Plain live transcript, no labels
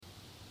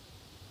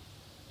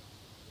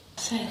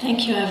So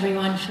thank you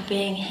everyone for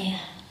being here.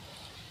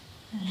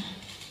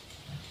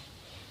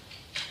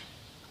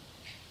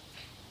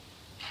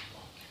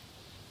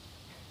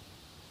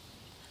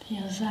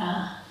 Feels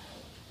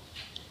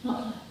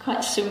quite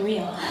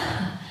surreal.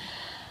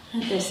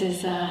 This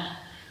is the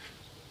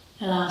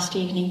last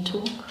evening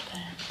talk,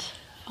 but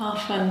far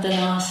from the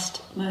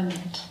last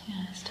moment.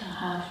 Yes, to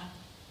have a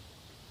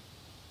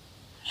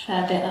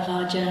fair bit of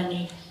our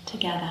journey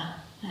together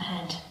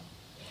ahead.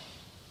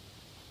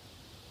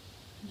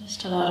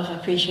 Just a lot of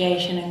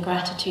appreciation and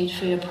gratitude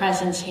for your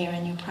presence here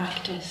and your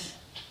practice.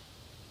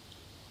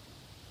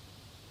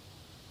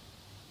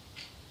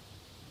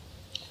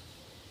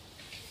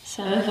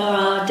 So over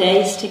our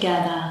days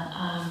together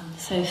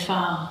so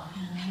far,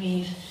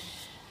 we've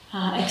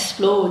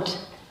explored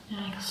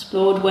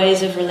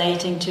ways of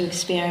relating to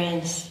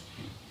experience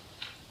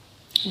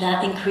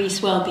that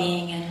increase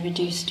well-being and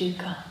reduce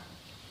dukkha.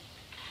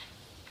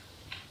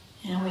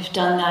 And we've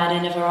done that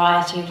in a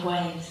variety of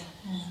ways,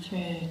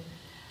 through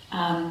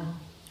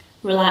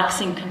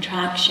relaxing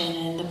contraction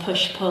and the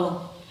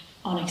push-pull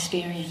on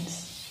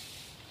experience,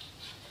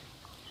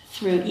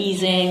 through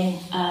easing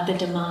the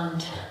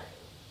demand,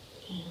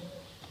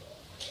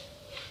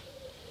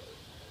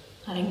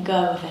 letting go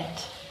of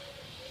it,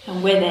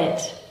 and with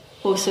it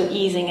also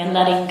easing and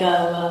letting go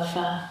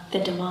of the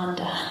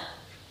demander.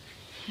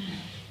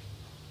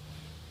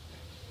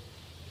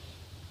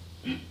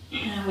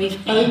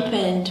 We've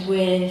opened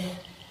with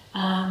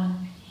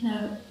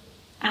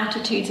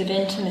attitudes of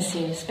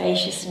intimacy, of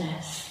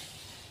spaciousness,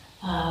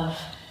 of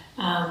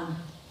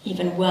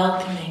even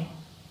welcoming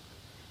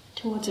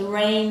towards a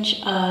range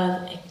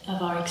of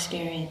our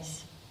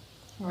experience,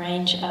 a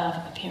range of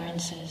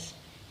appearances.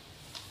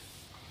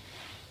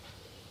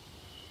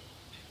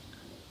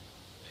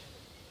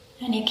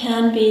 And it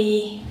can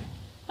be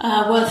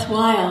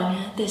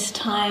worthwhile this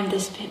time,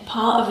 this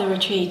part of the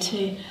retreat,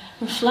 to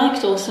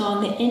reflect also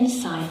on the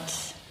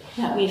insights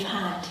that we've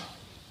had.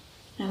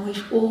 And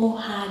we've all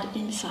had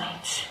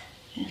insights.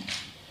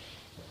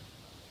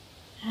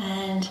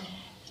 And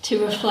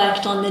to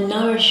reflect on the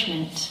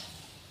nourishment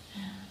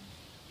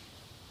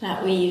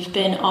that we've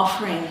been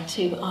offering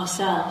to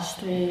ourselves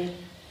through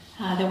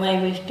the way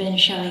we've been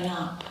showing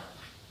up.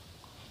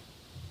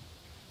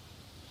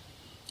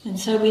 And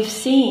so we've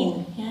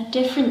seen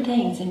different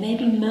things. It may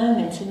be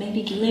moments, it may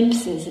be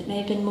glimpses, it may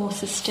have been more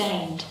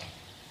sustained.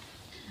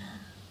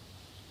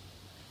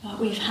 But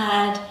we've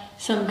had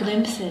some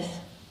glimpses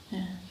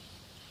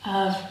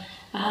of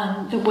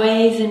the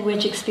ways in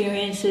which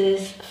experience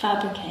is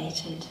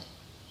fabricated,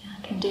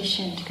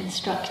 conditioned,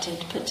 constructed,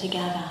 put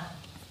together.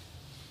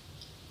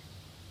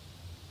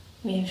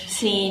 We've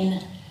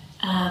seen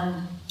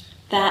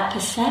that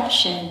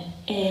perception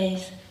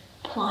is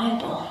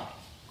pliable,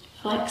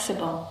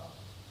 flexible,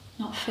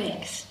 not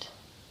fixed.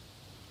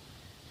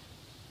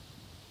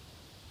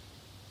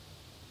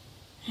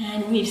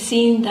 And we've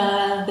seen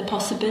the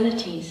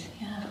possibilities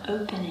of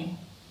opening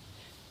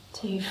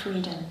to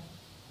freedom.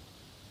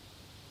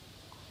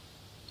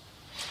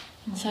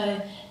 And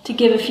so, to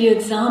give a few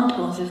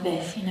examples of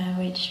this,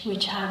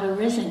 which have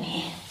arisen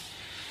here,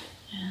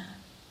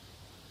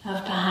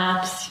 of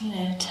perhaps,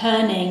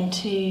 turning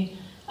to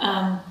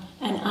an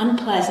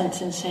unpleasant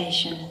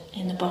sensation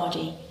in the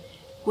body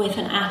with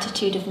an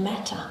attitude of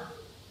metta,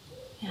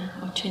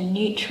 or to a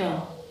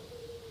neutral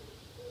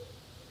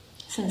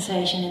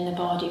sensation in the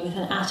body with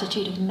an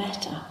attitude of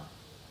metta,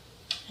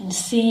 and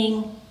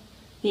seeing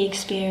the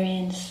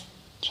experience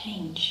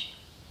change.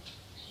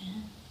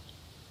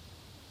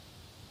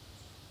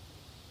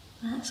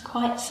 That's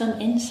quite some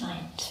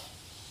insight.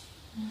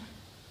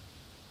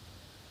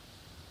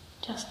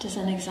 Just as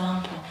an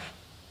example.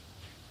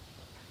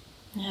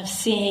 Of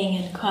seeing,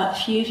 and quite a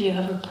few of you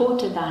have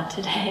reported that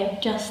today,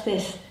 of just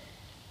this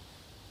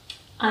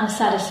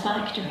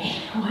unsatisfactory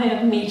way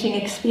of meeting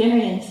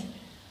experience,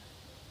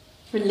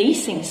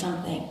 releasing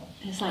something.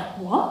 It's like,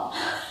 what?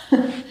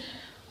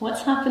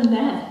 What's happened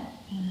there?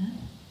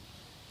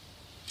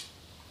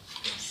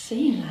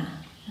 Seeing that.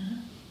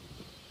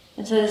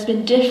 And so there's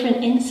been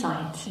different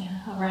insights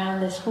around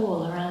this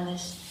hall, around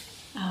this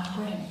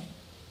room.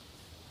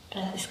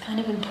 But it's kind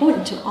of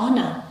important to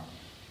honour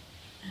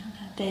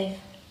that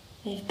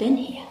they've been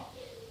here.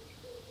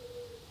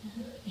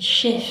 A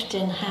shift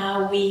in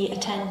how we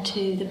attend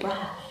to the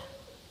breath.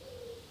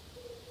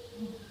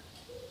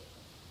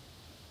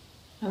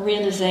 A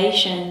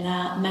realization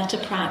that metta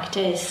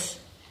practice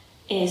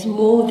is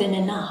more than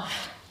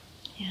enough.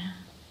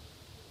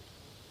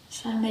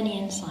 So many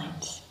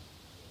insights.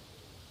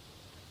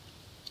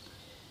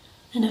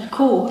 And of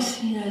course,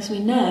 as we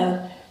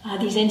know,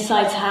 these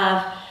insights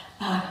have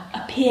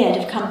appeared,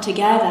 have come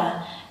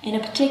together in a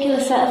particular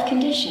set of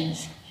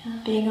conditions.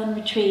 Being on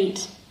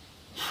retreat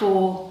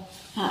for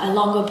a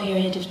longer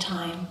period of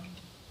time.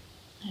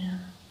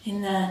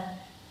 In the,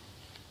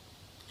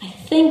 I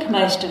think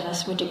most of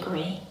us would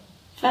agree,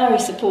 very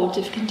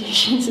supportive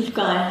conditions of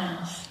Gaia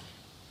House.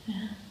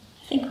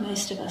 I think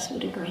most of us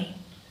would agree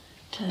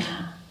to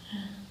that.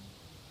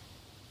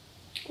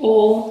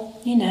 Or,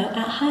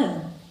 at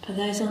home, for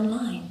those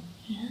online.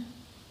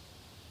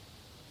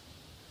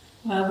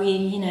 where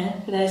we,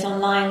 for those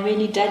online,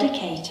 really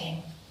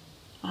dedicating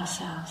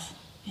ourselves.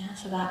 Yeah?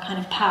 So that kind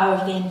of power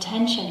of the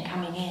intention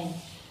coming in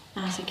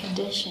as a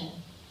condition.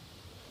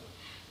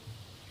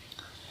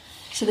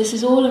 So this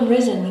is all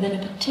arisen within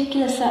a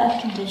particular set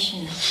of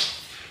conditions.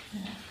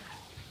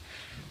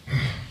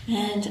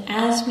 And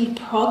as we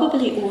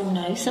probably all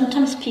know,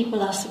 sometimes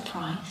people are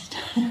surprised.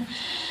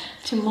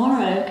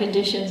 Tomorrow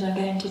conditions are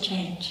going to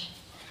change.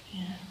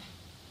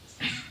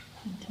 Yeah.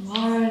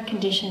 Tomorrow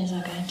conditions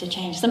are going to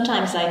change.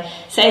 Sometimes I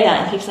say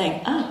that and people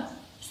say, oh,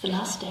 it's the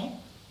last day.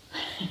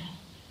 Yeah.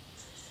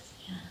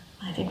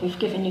 I think we've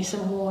given you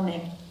some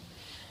warning.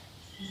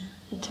 Yeah.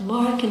 And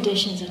tomorrow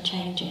conditions are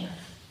changing.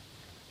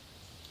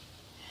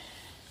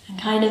 And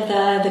kind of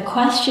the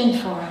question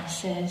for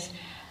us is,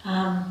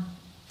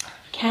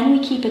 can we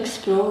keep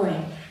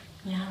exploring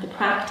the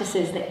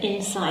practices, the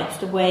insights,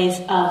 the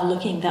ways of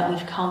looking that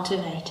we've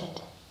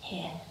cultivated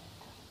here?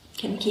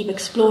 Can we keep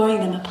exploring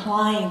them,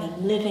 applying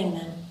them, living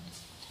them?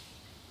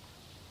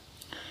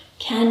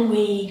 Can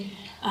we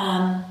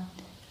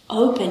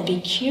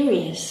be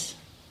curious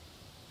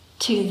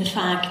to the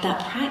fact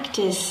that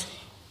practice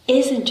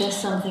isn't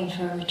just something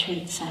for a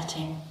retreat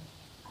setting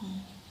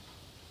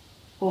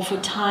or for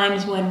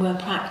times when we're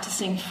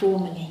practicing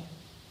formally?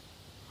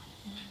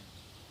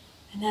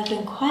 And there have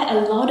been quite a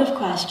lot of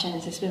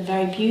questions. It's been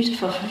very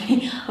beautiful for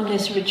me on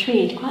this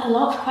retreat. Quite a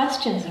lot of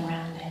questions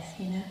around this.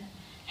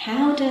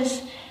 How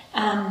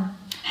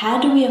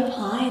do we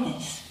apply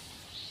this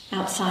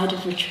outside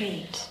of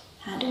retreat?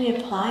 How do we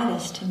apply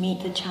this to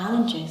meet the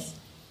challenges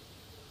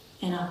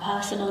in our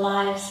personal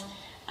lives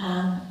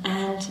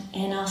and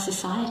in our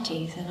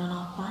societies and on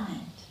our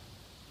planet?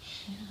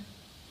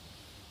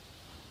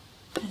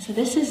 And so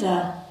this is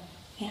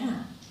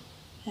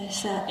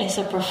it's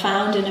a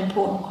profound and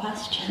important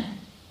question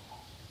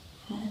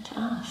to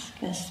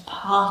ask as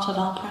part of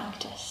our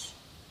practice.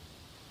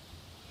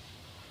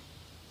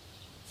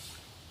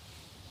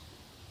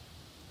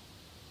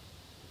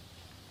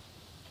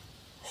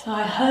 So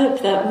I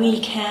hope that we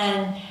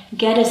can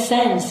get a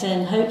sense,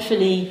 and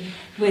hopefully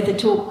with the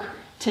talk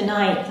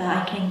tonight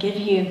that I can give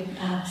you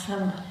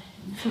some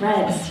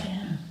threads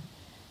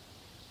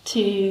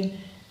to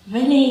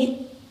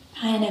really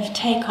kind of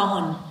take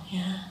on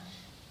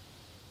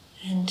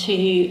and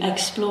to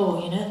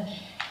explore,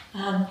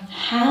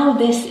 how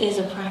this is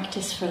a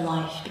practice for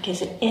life,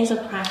 because it is a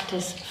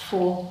practice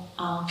for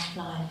our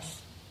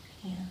lives.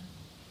 Yeah.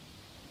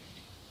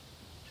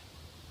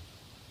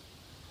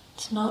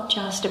 It's not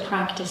just a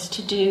practice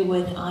to do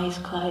with eyes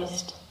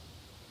closed,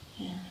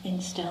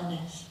 in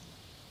stillness.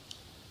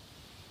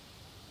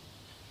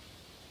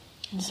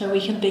 And so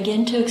we can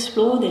begin to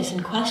explore this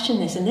and question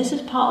this, and this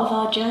is part of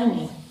our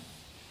journey.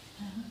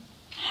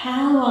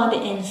 How are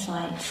the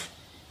insights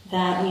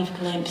that we've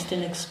glimpsed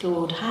and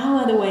explored? How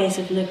are the ways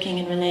of looking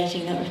and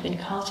relating that we've been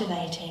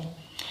cultivating?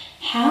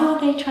 How are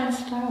they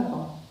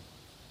transferable?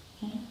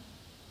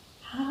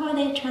 How are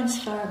they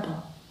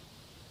transferable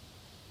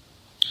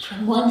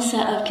from one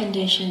set of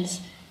conditions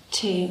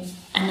to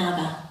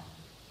another?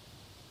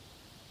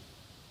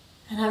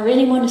 And I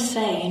really want to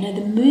say,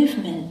 the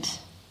movement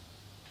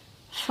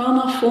from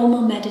our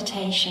formal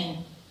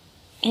meditation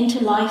into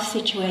life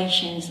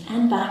situations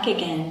and back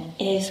again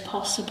is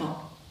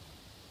possible.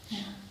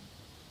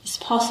 It's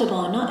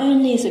possible. Not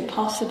only is it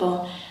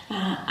possible,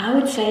 I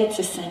would say it's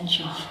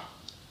essential.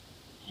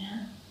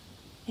 Yeah?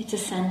 It's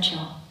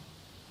essential.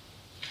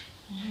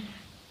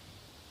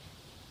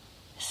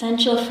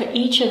 Essential for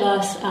each of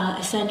us,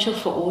 essential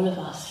for all of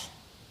us.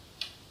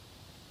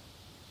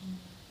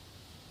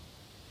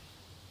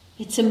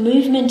 It's a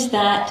movement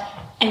that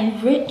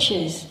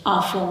enriches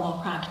our formal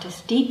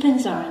practice,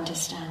 deepens our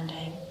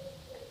understanding,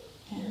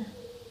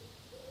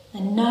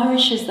 and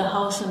nourishes the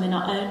wholesome in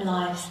our own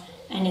lives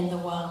and in the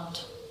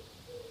world.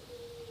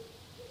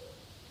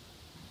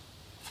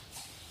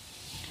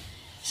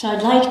 So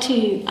I'd like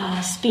to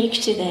speak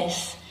to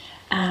this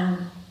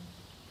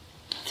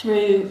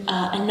through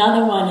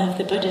another one of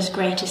the Buddha's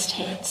greatest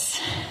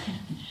hits.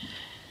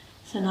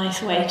 It's a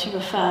nice way to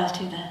refer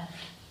to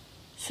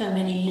so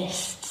many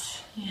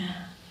lists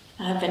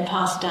that have been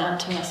passed down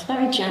to us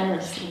very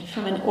generously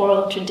from an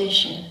oral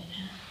tradition.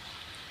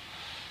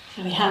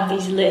 So we have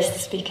these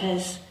lists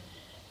because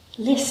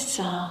lists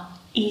are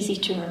easy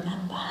to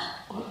remember,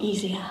 or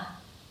easier.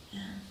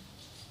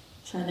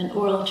 So in an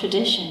oral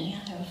tradition,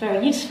 they're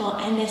very useful,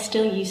 and they're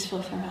still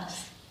useful for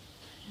us.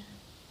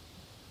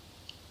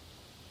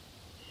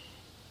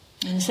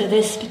 And so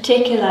this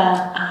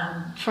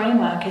particular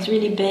framework has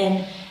really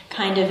been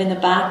kind of in the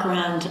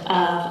background of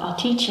our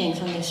teachings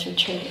on this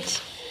retreat.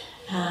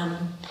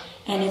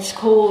 And it's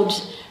called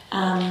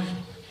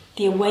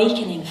the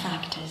awakening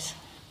factors.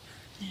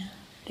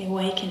 The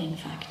awakening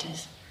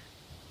factors.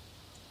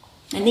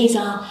 And these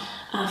are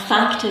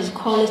factors,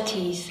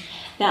 qualities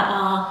that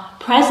are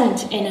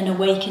present in an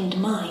awakened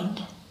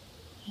mind,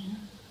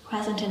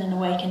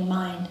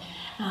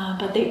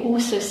 but they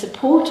also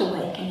support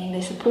awakening,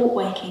 they support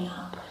waking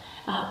up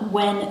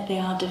when they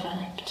are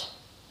developed.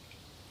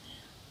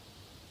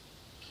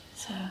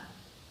 So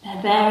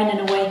they're there in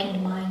an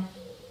awakened mind.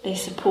 they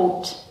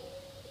support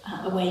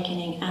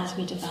awakening as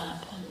we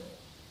develop them.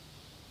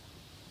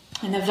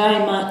 And they're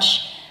very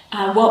much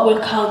what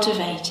we're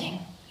cultivating,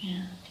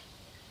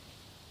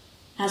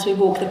 as we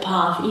walk the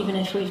path, even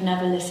if we've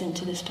never listened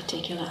to this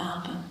particular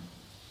album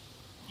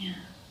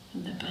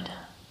from the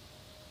Buddha.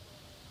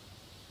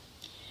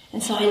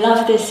 And so I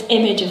love this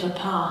image of a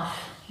path.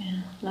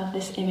 Love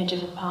this image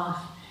of a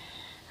path.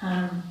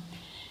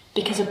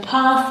 Because a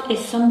path is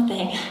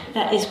something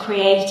that is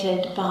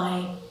created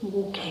by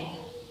walking.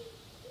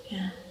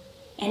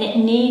 And it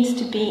needs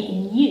to be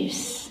in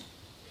use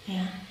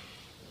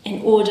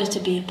in order to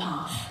be a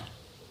path.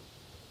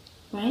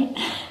 Right?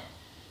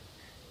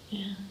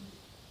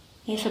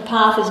 If a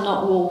path is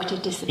not walked,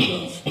 it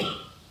disappears.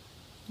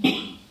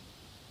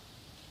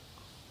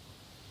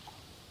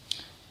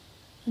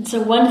 And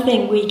so one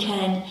thing we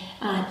can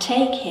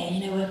take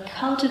here, we're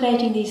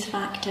cultivating these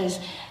factors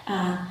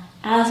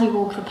as we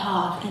walk the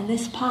path, and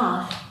this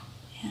path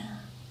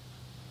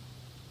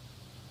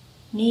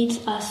needs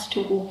us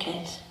to walk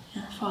it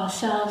for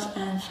ourselves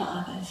and for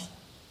others.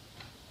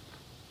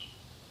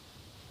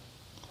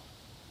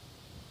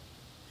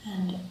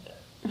 And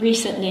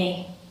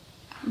recently,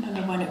 I can't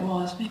remember when it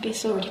was, maybe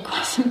it's already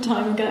quite some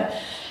time ago,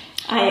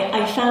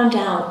 I found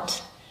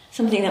out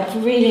something that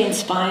really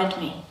inspired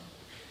me.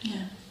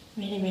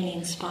 Really, really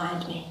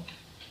inspired me.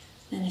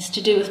 And it's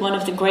to do with one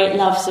of the great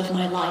loves of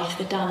my life,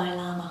 the Dalai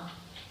Lama.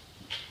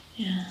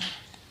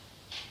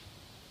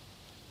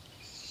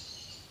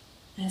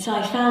 And so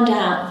I found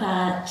out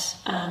that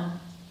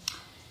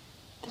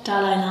the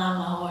Dalai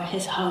Lama, or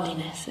His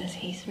Holiness as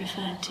he's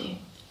referred to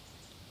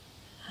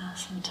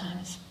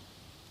sometimes,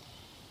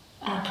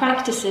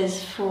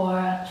 practices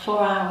for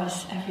 4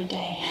 hours every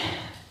day.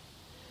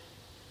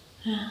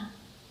 And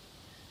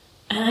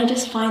I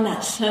just find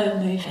that so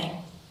moving.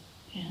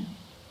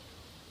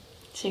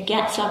 So he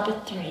gets up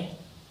at 3.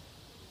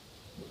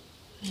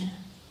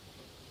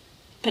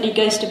 But he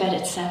goes to bed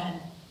at 7.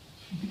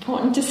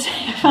 Important to say,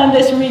 I found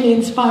this really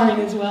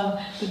inspiring as well.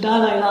 The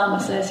Dalai Lama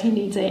says he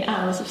needs 8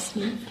 hours of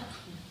sleep.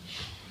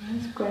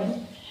 That's great.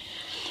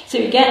 So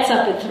he gets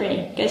up at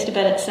 3, goes to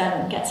bed at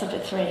 7, gets up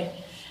at 3,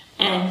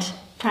 and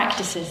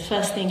practices,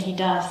 first thing he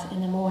does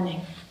in the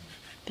morning,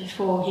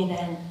 before he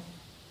then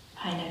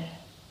kind of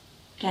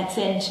gets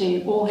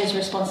into all his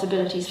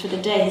responsibilities for the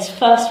day. His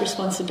first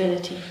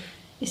responsibility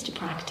is to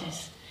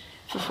practice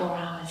for 4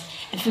 hours.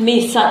 And for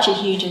me, it's such a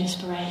huge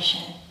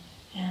inspiration,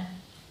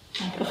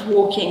 of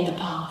walking the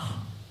path.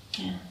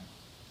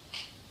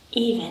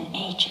 Even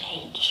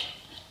HH,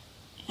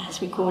 as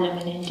we call him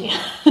in India.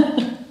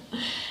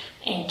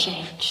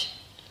 HH,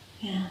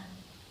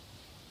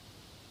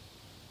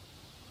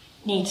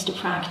 needs to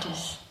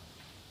practice,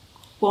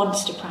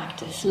 wants to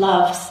practice,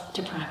 loves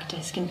to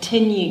practice,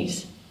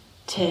 continues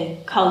to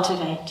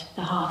cultivate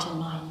the heart and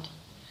mind.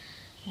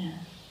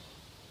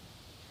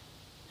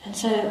 And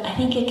so I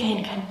think it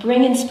can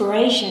bring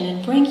inspiration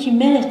and bring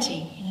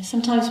humility.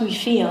 Sometimes we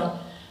feel,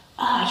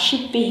 I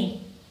should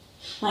be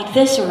like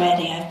this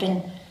already. I've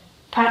been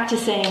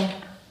practicing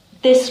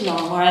this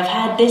long, or I've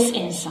had this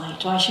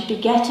insight, or I should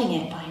be getting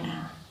it by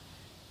now.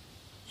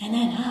 And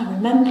then,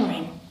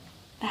 remembering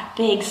that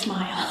big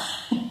smile,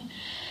 and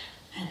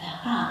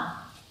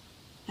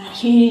that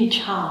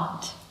huge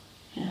heart.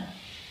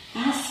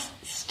 That's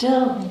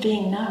still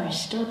being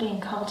nourished, still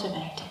being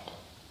cultivated.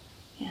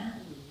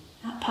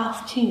 That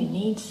path too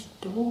needs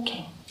the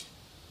walking.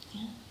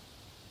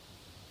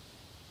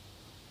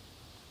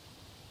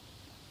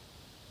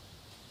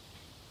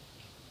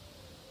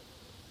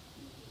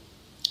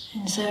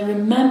 And so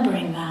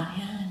remembering that,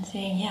 and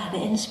seeing, the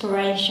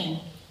inspiration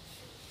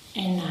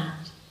in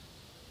that.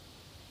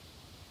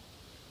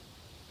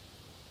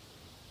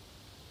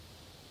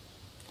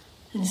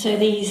 And so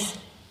these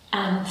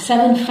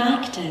 7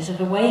 factors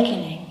of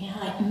awakening,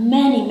 like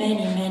many,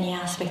 many, many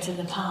aspects of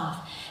the path,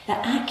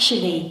 that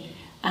actually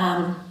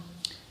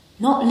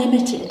not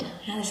limited.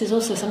 This is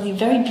also something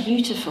very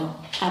beautiful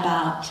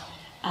about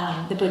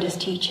the Buddha's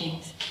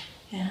teachings,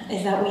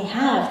 is that we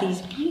have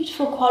these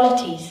beautiful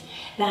qualities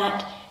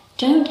that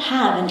don't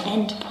have an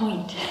end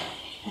point.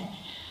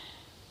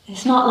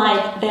 It's not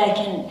like there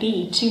can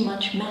be too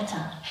much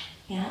metta,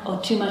 or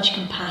too much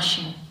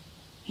compassion,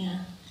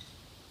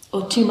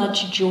 or too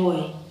much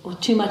joy, or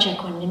too much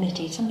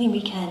equanimity. It's something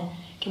we can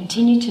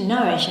continue to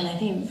nourish, and I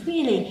think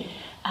really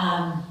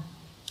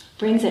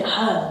brings it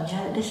home.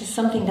 This is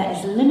something that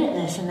is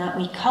limitless and that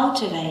we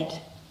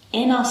cultivate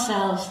in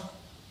ourselves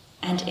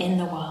and in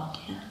the world.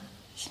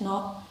 It's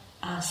not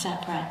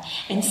separate.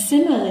 And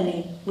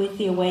similarly with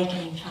the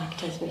awakening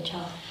factors, which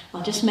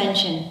I'll just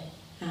mention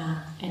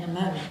in a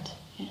moment.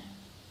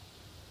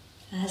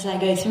 As I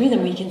go through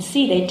them, we can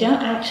see they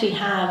don't actually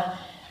have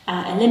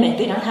a limit.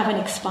 They don't have an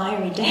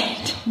expiry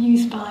date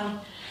used by.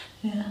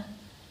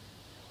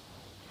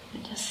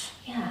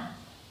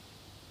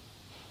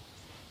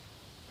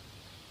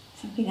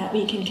 Something that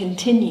we can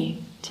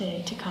continue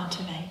to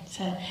cultivate.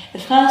 So the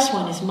first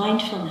one is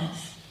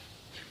mindfulness.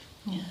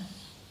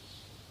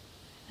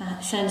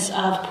 That sense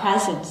of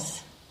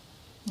presence.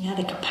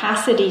 The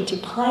capacity to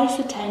place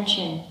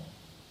attention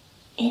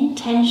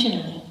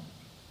intentionally.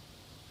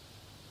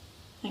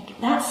 Like,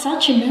 that's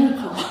such a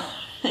miracle.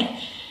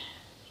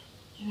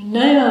 We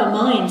know our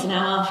minds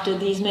now after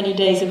these many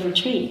days of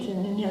retreat,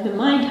 and the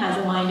mind has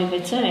a mind of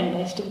its own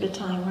most of the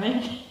time,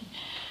 right?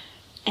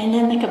 And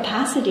then the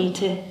capacity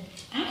to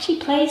actually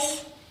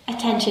place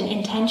attention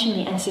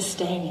intentionally and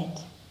sustain it,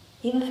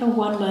 even for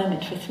one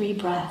moment, for 3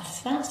 breaths,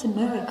 that's a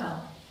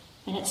miracle.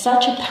 And it's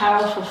such a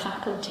powerful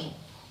faculty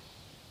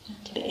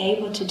to be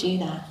able to do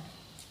that.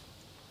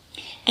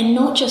 And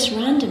not just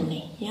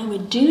randomly, we're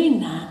doing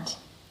that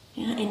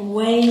in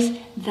ways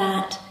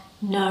that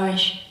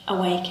nourish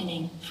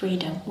awakening,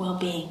 freedom,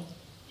 well-being.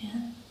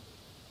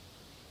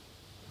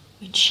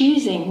 We're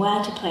choosing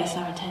where to place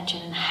our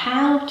attention and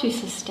how to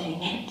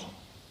sustain it.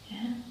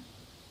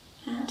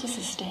 How to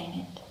sustain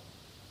it.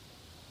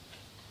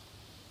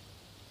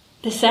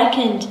 The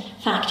second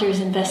factor is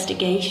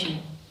investigation,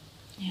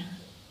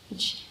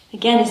 which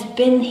again has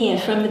been here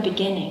from the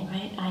beginning,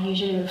 right? I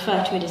usually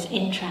refer to it as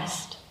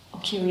interest or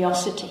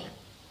curiosity.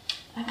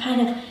 That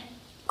kind of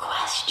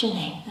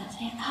questioning, that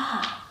saying,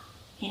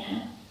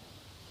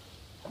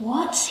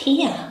 what's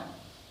here?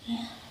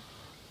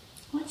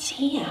 What's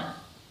here?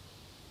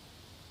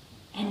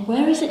 And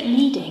where is it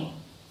leading?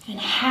 And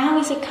how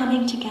is it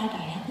coming together?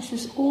 This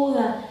is all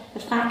the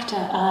factor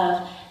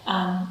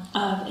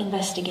of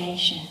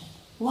investigation.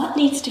 What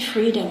leads to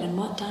freedom and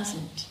what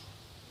doesn't?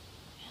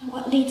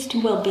 What leads to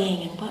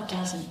well-being and what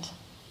doesn't?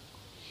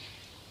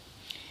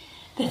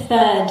 The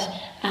third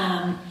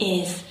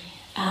is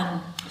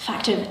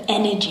factor of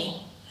energy,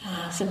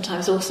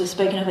 sometimes also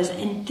spoken of as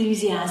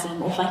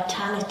enthusiasm or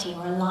vitality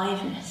or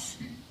aliveness.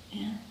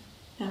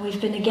 And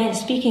we've been again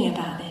speaking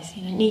about this.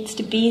 It needs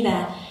to be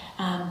there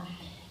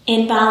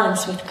in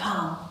balance with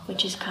calm,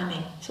 which is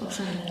coming. It's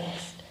also on the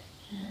list.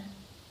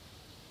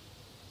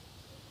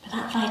 But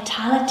that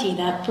vitality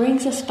that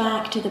brings us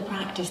back to the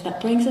practice,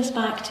 that brings us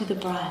back to the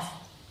breath,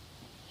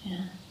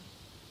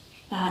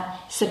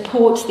 that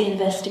supports the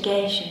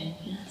investigation.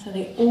 So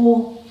they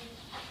all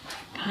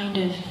kind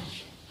of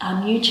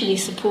mutually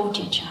support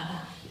each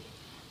other.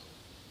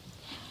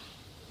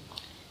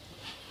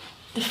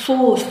 The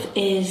fourth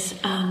is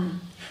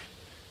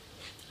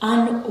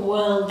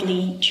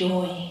unworldly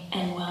joy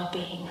and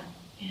well-being.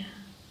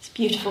 It's a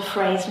beautiful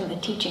phrase from the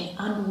teaching,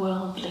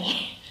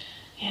 unworldly.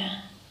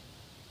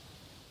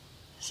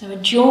 So a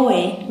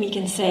joy, we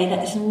can say,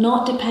 that is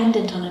not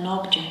dependent on an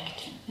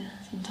object.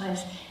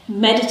 Sometimes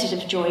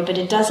meditative joy, but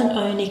it doesn't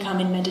only come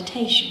in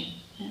meditation.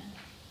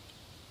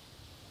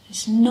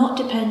 It's not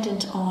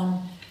dependent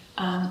on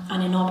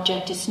an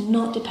object. It's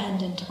not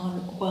dependent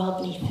on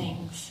worldly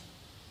things.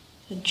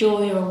 The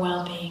joy or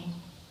well-being.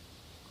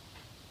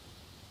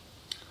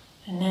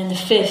 And then the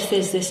fifth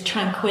is this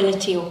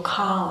tranquility or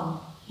calm,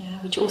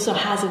 which also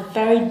has a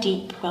very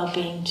deep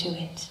well-being to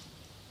it.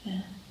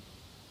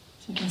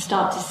 So we can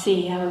start to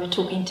see how we were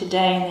talking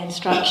today in the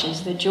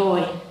instructions, the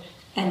joy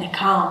and the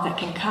calm that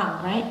can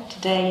come, right?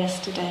 Today,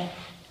 yesterday.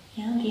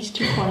 These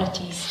two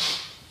qualities.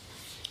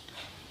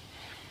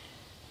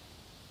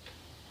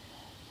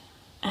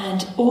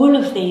 And all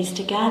of these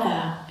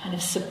together kind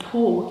of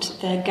support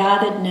the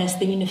gatheredness,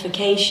 the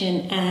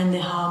unification and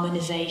the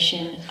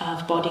harmonization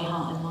of body,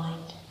 heart and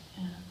mind,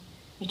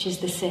 which is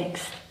the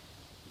sixth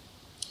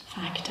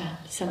factor,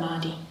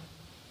 samadhi.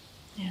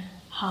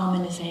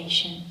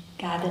 Harmonization,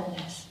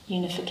 gatheredness,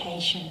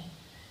 unification,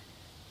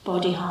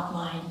 body, heart,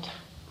 mind.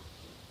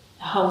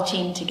 The whole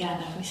team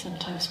together, we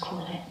sometimes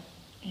call it.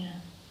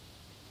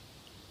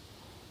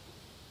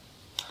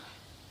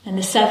 And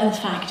the seventh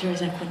factor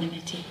is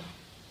equanimity.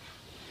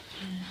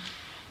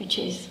 Which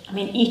is,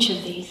 each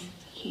of these is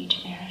a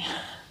huge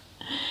area.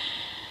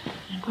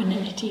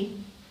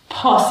 Equanimity,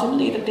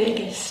 possibly the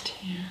biggest.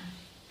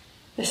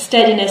 The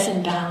steadiness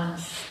and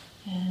balance.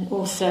 And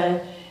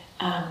also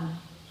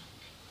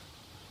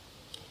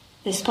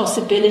this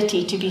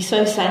possibility to be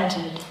so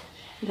centered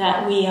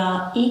that we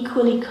are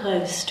equally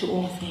close to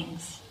all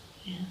things.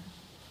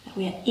 That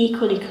we are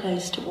equally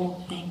close to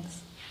all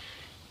things.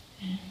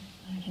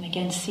 We can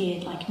again see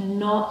it like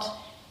not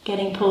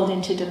getting pulled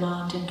into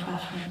demand and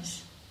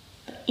preference.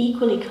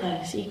 Equally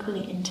close,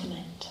 equally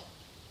intimate.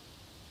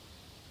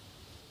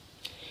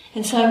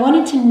 And so I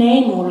wanted to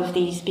name all of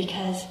these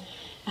because,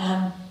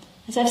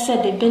 as I've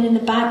said, they've been in the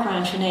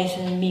background for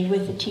Nathan and me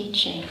with the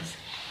teachings.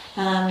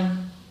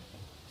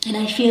 And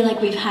I feel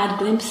like we've had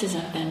glimpses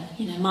of them.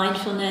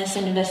 Mindfulness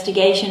and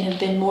investigation have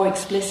been more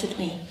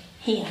explicitly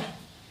here.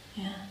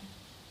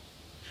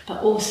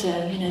 But also,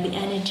 the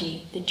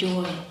energy, the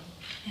joy,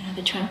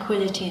 the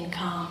tranquility and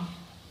calm,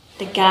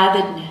 the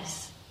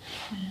gatheredness,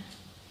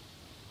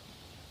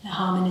 the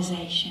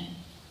harmonization,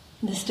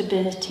 the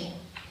stability,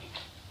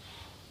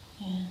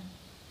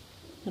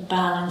 the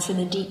balance and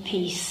the deep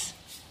peace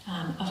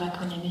of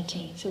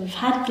equanimity. So we've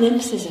had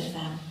glimpses of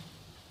them.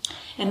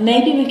 And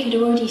maybe we could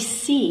already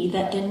see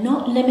that they're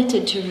not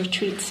limited to a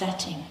retreat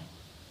setting.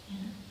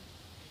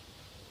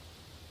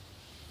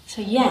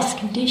 So yes,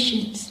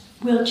 conditions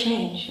will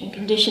change, and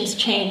conditions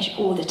change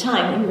all the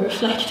time. When we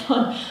reflect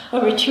on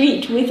a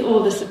retreat with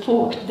all the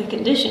support of the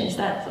conditions,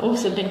 that's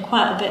also been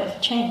quite a bit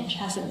of change,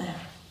 hasn't there?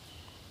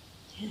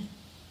 Yeah.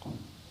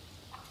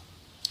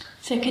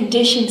 So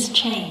conditions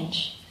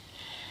change.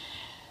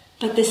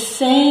 But the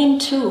same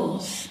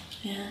tools,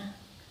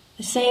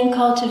 the same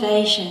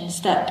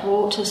cultivations that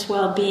brought us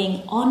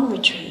well-being on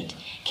retreat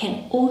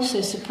can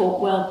also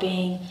support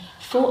well-being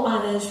for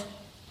others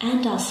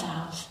and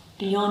ourselves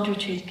beyond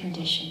retreat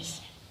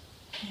conditions.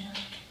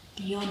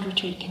 Beyond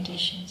retreat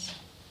conditions.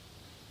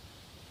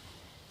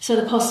 So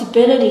the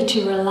possibility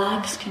to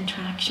relax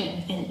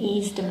contraction and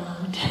ease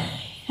demand.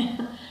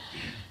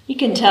 You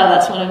can tell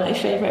that's one of my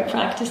favourite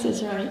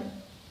practices, right?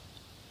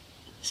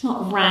 It's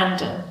not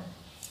random.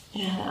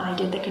 That I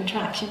did the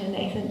contraction and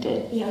Nathan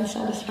did the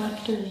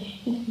unsatisfactory.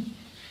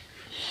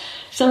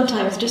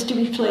 Sometimes, just to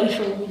be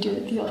playful, we do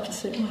it the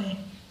opposite way.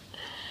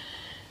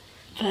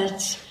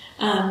 But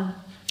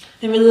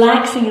the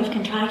relaxing of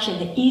contraction,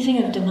 the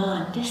easing of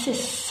demand, this is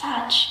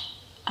such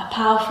a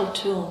powerful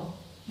tool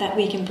that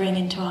we can bring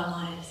into our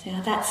lives.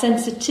 That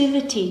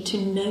sensitivity to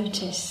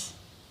notice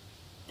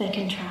the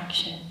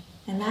contraction.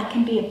 And that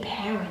can be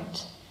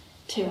apparent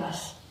to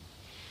us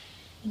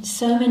in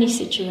so many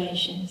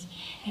situations.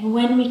 And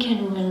when we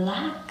can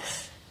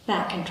relax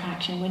that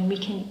contraction, when we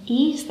can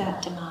ease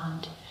that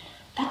demand,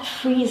 that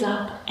frees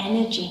up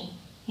energy,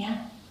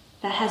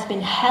 that has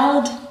been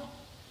held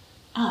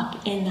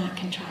up in that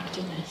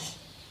contractedness.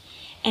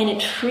 And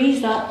it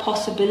frees up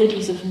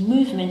possibilities of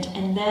movement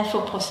and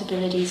therefore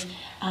possibilities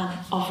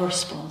of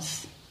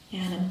response.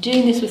 And I'm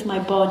doing this with my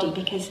body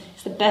because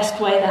it's the best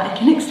way that I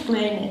can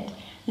explain it.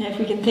 If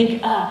we can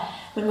think,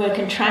 when we're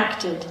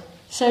contracted,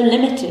 so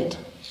limited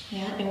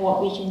in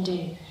what we can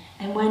do.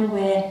 And when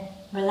we're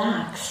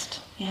relaxed,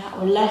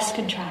 or less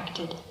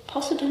contracted,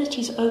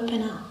 possibilities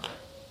open up,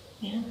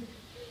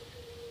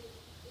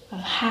 of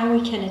how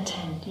we can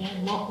attend,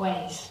 in what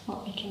ways,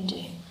 what we can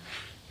do.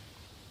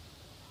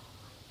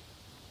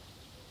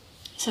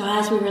 So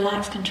as we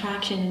relax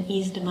contraction and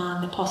ease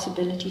demand, the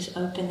possibilities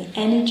open, the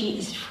energy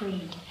is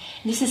freed.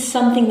 And this is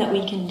something that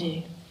we can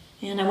do.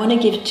 And I want to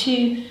give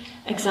 2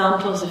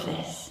 examples of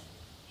this.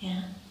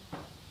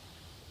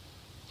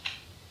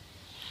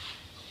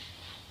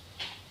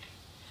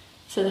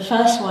 So the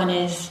first one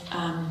is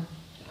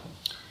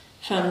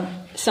from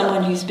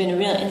someone who's been a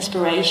real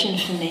inspiration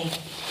for me.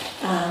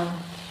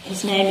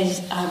 His name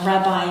is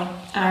Rabbi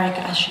Arik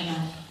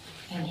Asherman,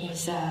 and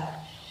he's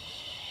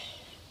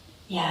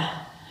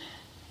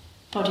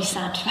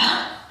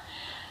bodhisattva,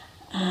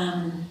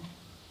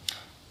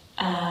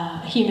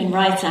 human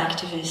rights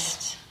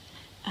activist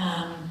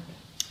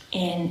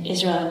in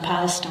Israel and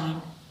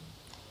Palestine.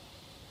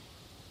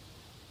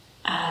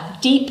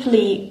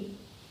 Deeply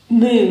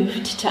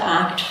moved to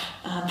act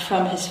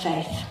from his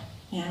faith,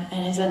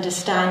 and his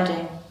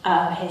understanding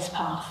of his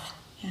path.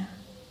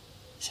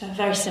 So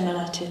very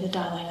similar to the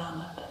Dalai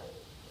Lama, but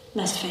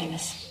less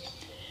famous.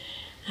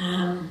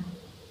 And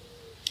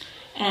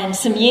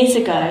some years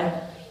ago,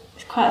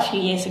 quite a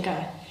few years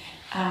ago,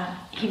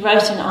 he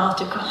wrote an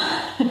article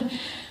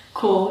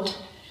called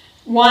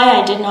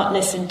 "Why I Did Not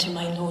Listen to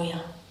My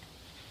Lawyer."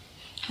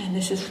 And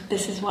this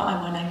is what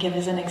I want to give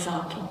as an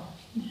example.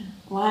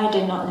 Why I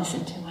did not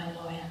listen to my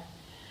lawyer.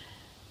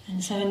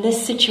 And so in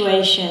this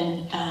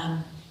situation,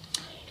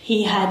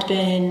 he had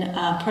been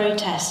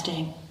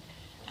protesting.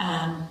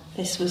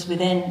 This was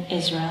within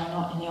Israel,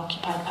 not in the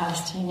occupied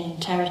Palestinian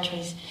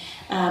territories,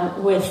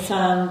 with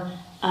some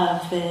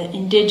of the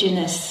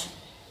indigenous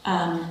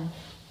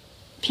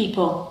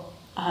people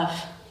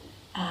of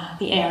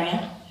the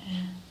area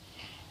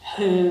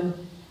who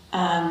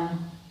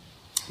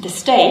the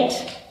state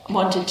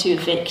wanted to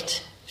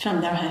evict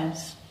from their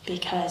homes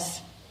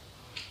because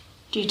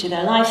due to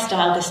their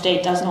lifestyle, the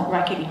state does not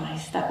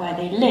recognize that where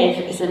they live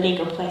is a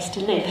legal place to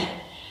live.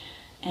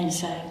 And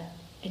so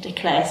it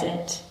declares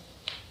it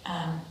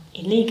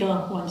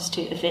illegal, wants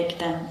to evict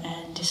them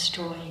and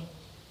destroy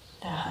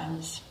their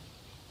homes.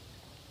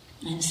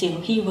 And so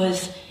he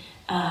was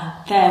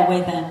there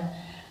with them,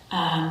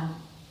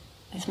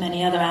 as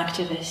many other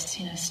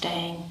activists,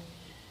 staying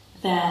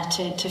there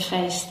to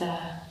face the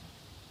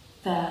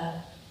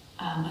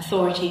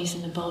authorities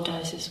and the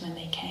bulldozers when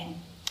they came.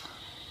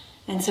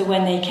 And so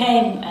when they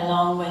came,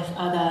 along with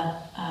other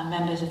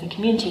members of the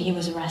community, he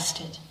was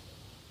arrested.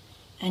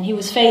 And he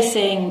was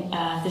facing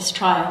this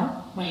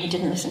trial where he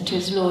didn't listen to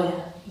his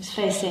lawyer. He was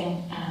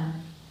facing,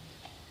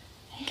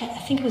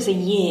 I think it was a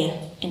year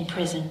in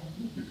prison.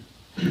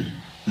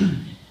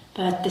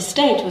 But the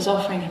state was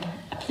offering him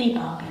a plea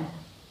bargain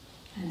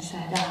and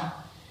said,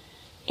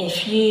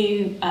 if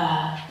you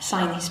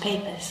sign these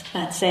papers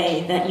that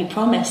say that you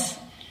promise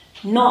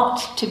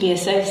not to be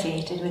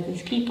associated with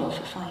these people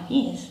for 5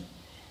 years,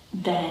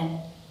 then,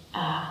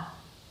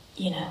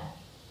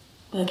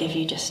 we'll give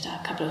you just a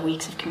couple of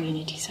weeks of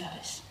community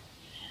service.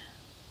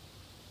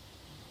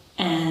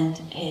 And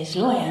his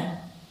lawyer,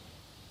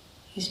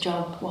 whose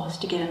job was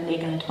to give him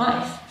legal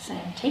advice,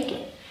 saying, take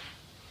it.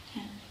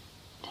 Yeah,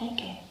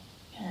 take it.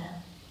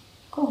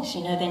 of course,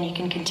 then you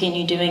can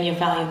continue doing your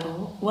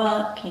valuable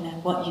work,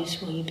 what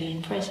use will you be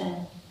in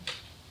prison,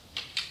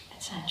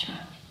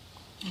 etc.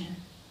 Yeah.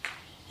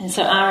 And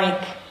so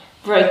Arik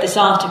wrote this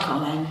article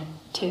then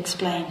to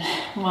explain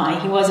why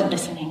he wasn't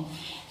listening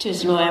to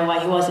his lawyer, why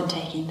he wasn't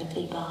taking the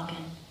plea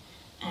bargain,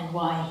 and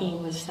why he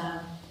was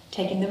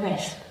taking the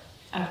risk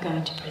of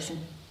going to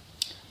prison.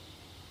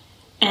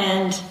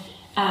 And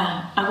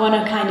I want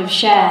to kind of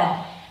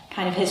share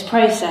kind of his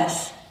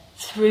process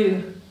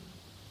through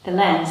the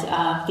lens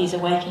of these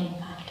awakening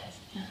factors.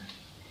 Yeah.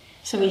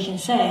 So we can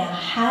say,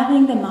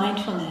 having the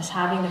mindfulness,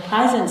 having the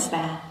presence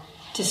there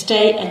to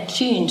stay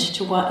attuned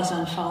to what is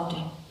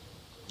unfolding.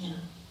 Yeah.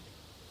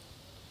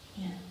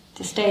 Yeah.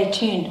 To stay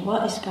attuned,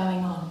 what is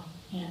going on?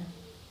 Yeah.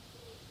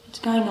 What's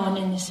going on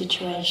in the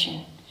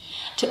situation?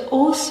 To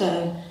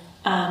also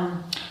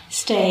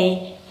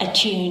stay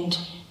attuned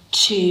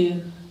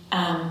to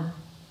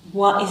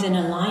what is in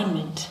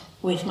alignment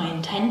with my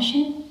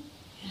intention,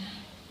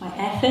 my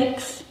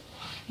ethics,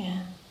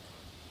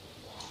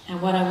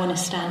 and what I want to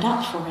stand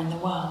up for in the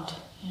world.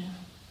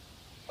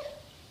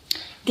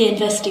 The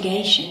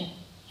investigation,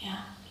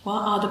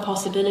 what are the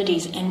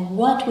possibilities and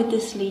what would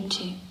this lead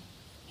to?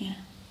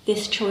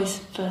 This choice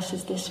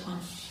versus this one.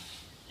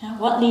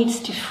 What leads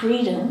to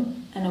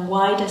freedom in a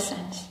wider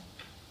sense,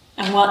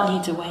 and what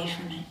leads away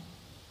from it?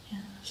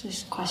 So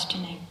this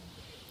questioning.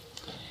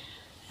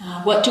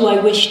 What do I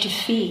wish to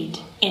feed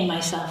in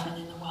myself and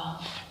in the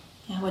world?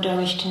 What do I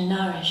wish to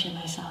nourish in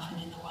myself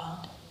and in the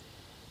world?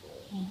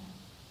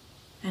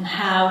 And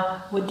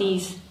how would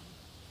these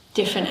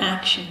different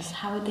actions,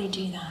 how would they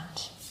do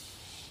that?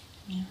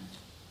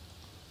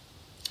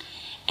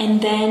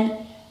 And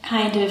then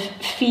kind of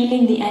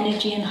feeling the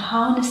energy and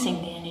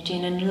harnessing the energy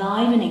and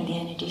enlivening the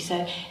energy.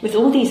 So with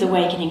all these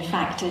awakening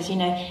factors,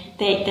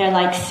 they're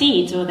like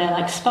seeds or they're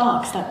like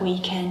sparks that we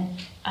can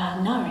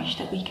nourish,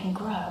 that we can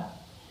grow.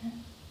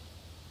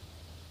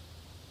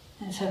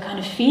 And so kind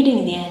of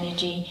feeding the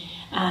energy,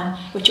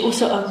 which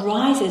also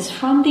arises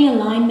from the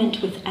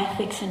alignment with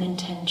ethics and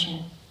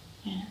intention.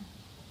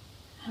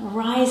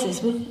 Arises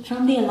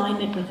from the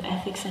alignment with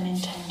ethics and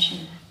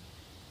intention.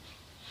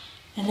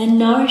 And then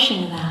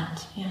nourishing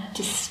that,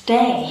 to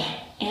stay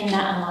in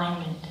that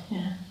alignment.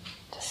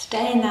 To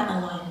stay in that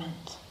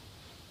alignment.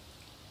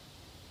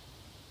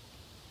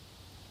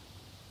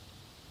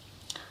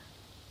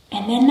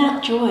 And then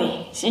that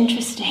joy, it's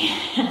interesting,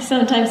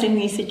 sometimes in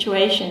these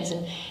situations,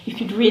 and you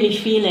could really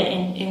feel it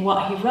in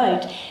what he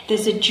wrote,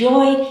 there's a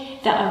joy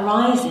that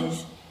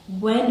arises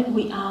when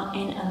we are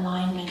in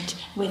alignment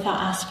with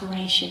our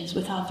aspirations,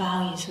 with our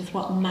values, with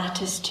what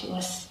matters to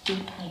us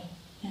deeply.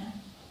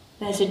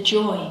 There's a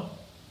joy,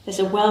 there's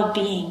a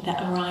well-being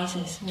that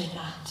arises with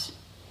that.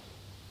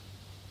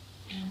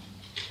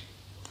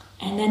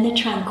 And then the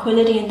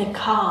tranquility and the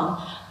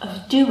calm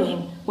of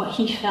doing what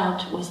he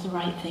felt was the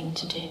right thing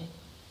to do.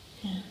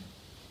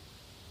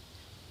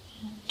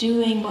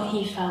 Doing what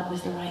he felt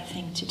was the right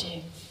thing to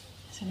do.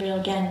 So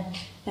again,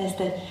 there's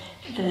the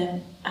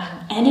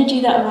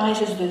energy that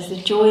arises, there's the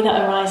joy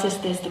that arises,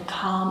 there's the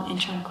calm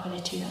and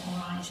tranquility that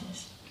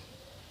arises.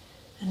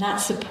 And that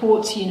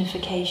supports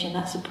unification,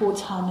 that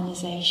supports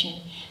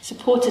harmonization,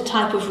 supports a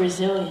type of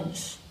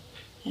resilience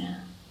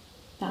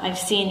that I've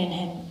seen in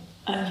him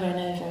over and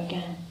over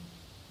again.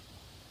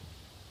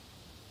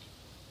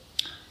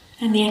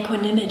 And the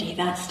equanimity,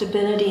 that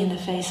stability in the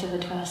face of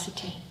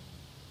adversity.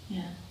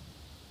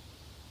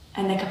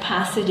 And the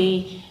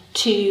capacity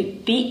to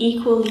be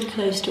equally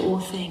close to all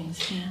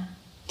things.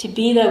 To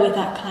be there with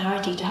that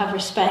clarity, to have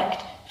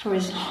respect for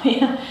his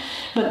lawyer,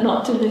 but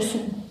not to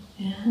listen,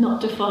 not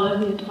to follow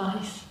the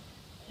advice.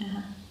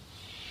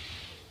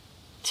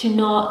 To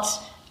not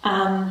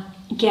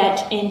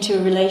get into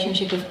a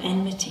relationship of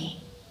enmity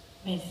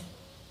with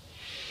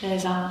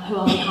those who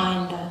are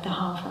behind the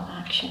harmful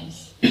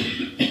actions.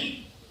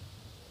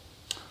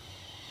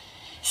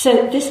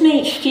 So this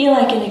may feel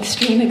like an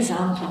extreme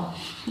example.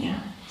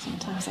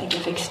 Sometimes I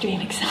give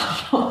extreme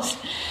examples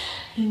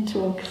in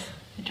talks.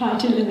 I try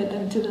to limit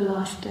them to the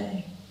last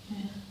day.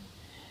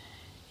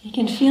 You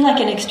can feel like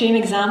an extreme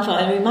example,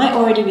 and we might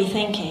already be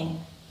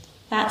thinking,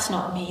 that's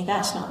not me,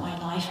 that's not my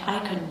life, I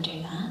couldn't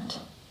do that.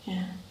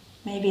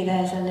 Maybe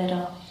there's a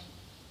little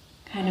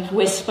kind of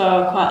whisper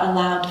or quite a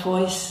loud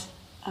voice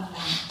of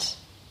that.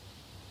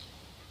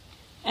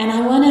 And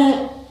I want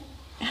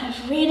to kind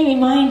of really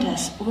remind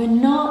us, we're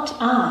not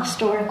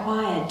asked or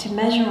required to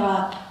measure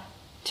up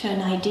to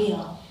an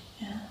ideal.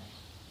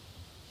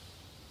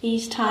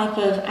 These type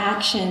of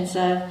actions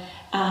of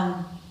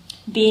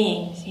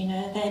beings,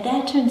 they're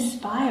there to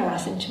inspire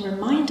us and to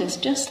remind us,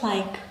 just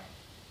like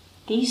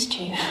these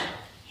two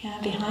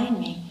behind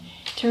me,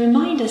 to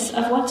remind us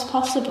of what's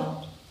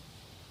possible.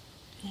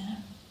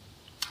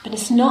 But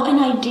it's not an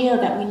ideal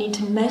that we need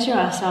to measure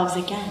ourselves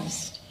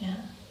against.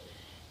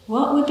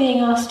 What we're being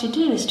asked to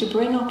do is to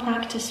bring our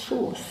practice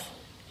forth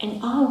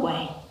in our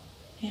way.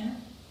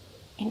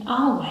 In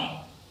our way.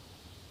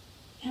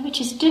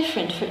 Which is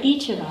different for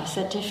each of us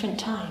at different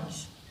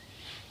times.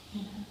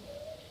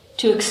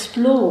 To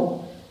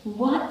explore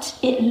what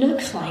it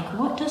looks like.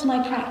 What does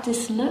my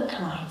practice look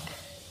like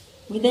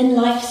within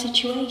life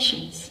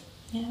situations,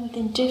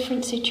 within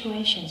different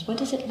situations. What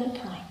does it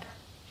look like?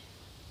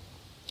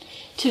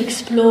 To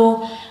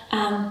explore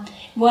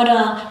what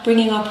are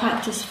bringing our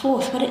practice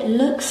forth, what it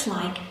looks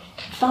like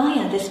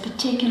via this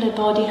particular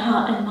body,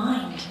 heart and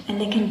mind,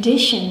 and the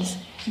conditions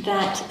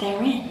that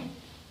they're in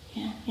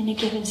a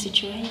given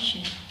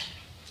situation.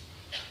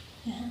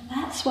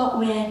 That's what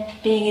we're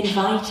being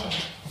invited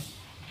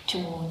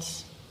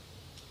towards.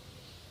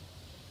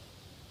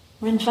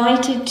 We're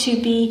invited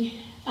to be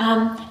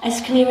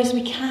as clear as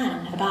we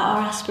can about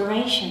our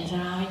aspirations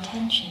and our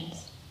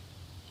intentions,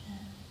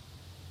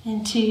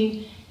 and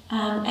to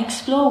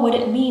explore what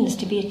it means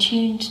to be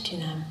attuned to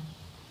them,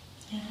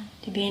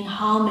 to be in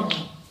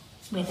harmony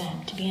with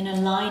them, to be in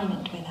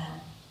alignment with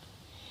them.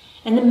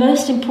 And the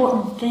most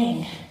important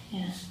thing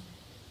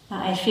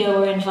that I feel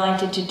we're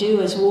invited to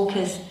do as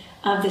walkers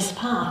of this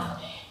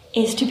path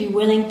is to be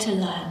willing to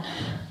learn,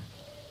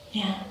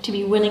 to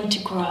be willing to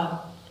grow,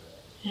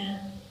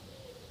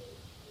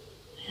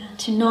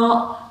 to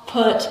not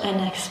put an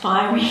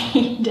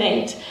expiry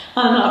date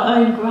on our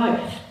own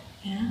growth.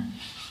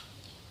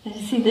 And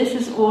you see, this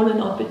is all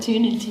an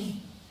opportunity.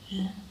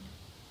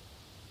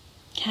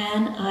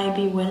 Can I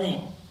be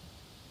willing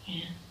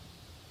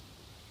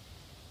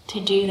to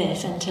do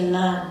this and to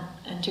learn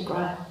and to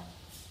grow?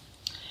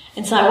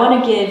 And so I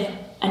want to give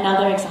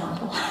another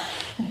example.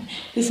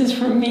 This is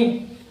from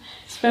me.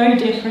 It's very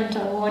different,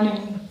 I'm warning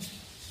you.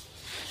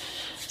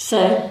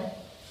 So,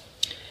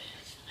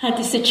 I had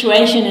this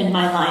situation in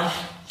my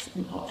life.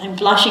 I'm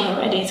blushing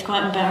already, it's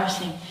quite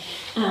embarrassing.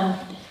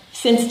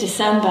 Since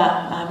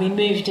December, we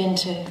moved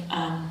into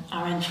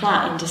our own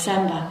flat in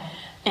December,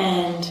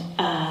 and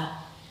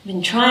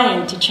been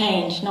trying to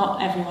change.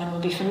 Not everyone will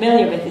be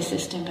familiar with the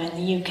system, but in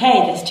the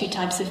UK there's two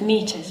types of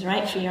meters,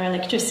 right? For your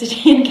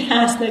electricity and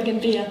gas, there can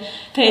be a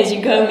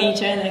pay-as-you-go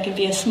meter and there can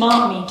be a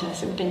smart meter.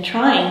 So we've been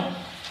trying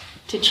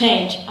to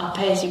change our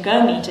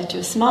pay-as-you-go meter to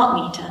a smart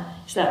meter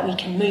so that we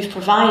can move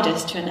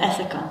providers to an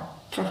ethical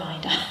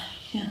provider.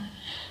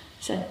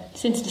 So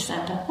since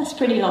December, that's a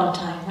pretty long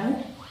time,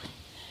 right?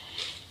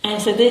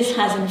 And so this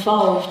has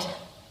involved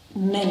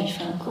many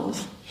phone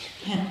calls.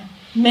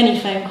 Many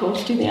phone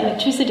calls to the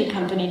electricity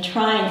company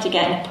trying to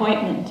get an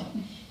appointment.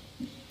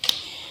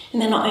 And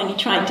they're not only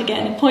trying to get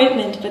an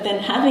appointment, but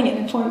then having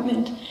an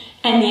appointment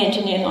and the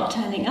engineer not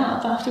turning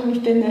up after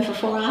we've been there for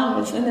 4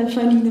 hours, and then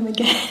phoning them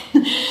again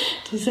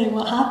to say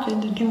what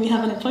happened and can we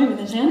have an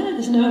appointment. They say, oh, no,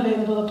 there's no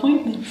available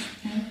appointments.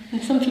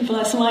 And some people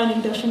are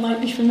smiling, they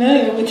might be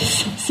familiar with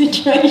this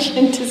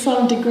situation to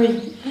some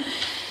degree.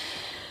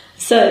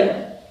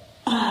 So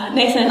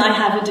Nathan and I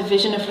have a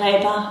division of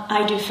labour.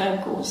 I do phone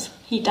calls.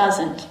 He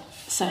doesn't.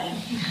 So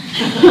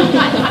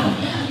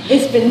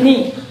it's been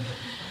me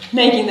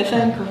making the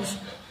phone calls.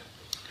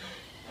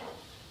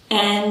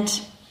 And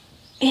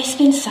it's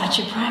been such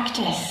a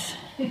practice.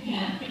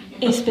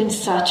 It's been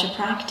such a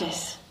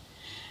practice.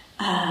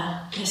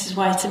 This is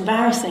why it's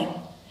embarrassing.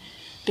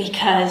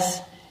 Because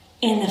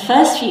in the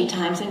first few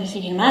times, and as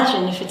you can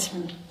imagine, if it's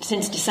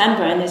since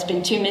December and there's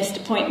been 2 missed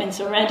appointments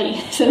already,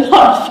 it's a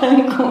lot of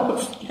phone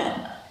calls.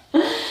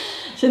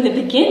 So in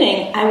the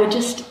beginning, I would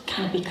just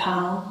kind of be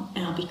calm,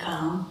 and I'll be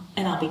calm,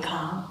 and I'll be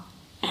calm.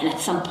 And at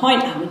some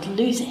point, I would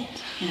lose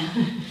it.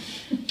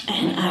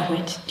 And I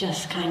would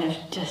just kind of,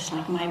 just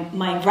like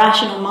my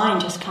rational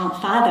mind just can't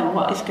fathom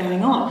what is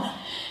going on.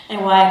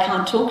 And why I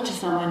can't talk to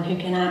someone who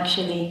can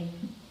actually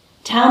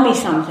tell me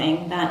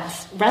something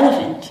that's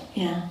relevant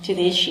to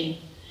the issue.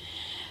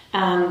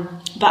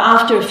 But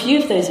after a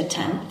few of those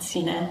attempts,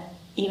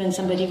 even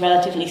somebody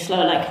relatively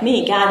slow like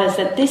me gathers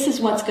that this is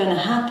what's going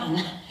to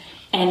happen.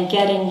 And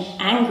getting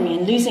angry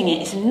and losing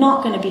it is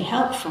not going to be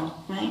helpful,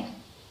 right?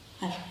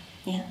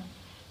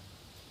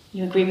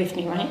 You agree with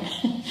me, right?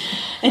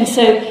 And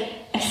so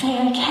I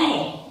say,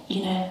 okay,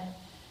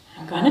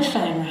 I'm going to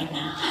phone right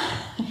now.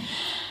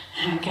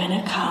 I'm going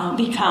to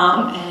be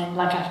calm, and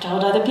like I've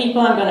told other people,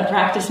 I'm going to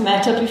practice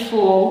metta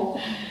before,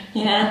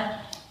 and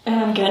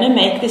I'm going to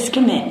make this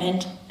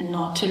commitment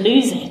not to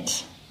lose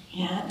it,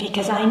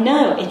 because I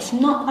know it's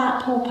not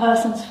that poor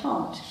person's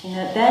fault.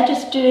 They're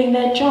just doing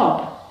their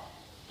job.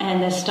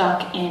 And they're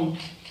stuck in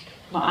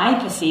what I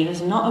perceive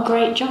as not a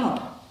great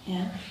job.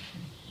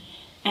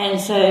 And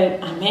so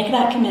I make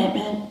that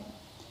commitment,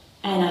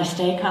 and I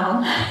stay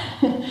calm,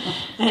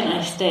 and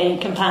I stay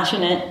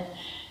compassionate,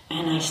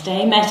 and I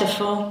stay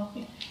metaphor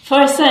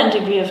for a certain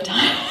degree of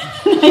time.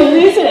 I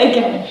lose it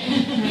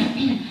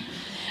again.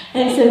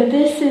 And so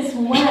this is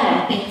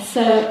where it's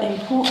so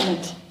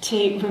important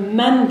to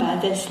remember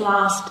this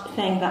last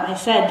thing that I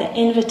said, the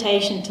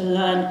invitation to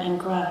learn and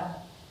grow.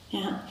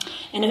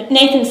 And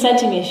Nathan said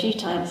to me a few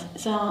times,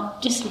 so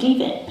just leave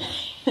it.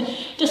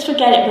 Just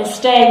forget it. We'll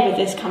stay with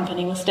this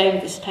company. We'll stay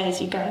with this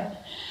pay-as-you-go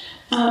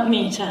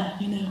meter,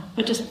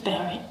 We'll just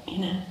bear it,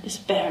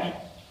 just bear it.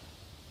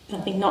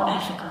 Something not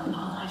ethical in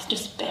our lives,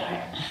 just bear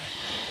it.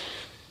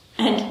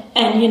 And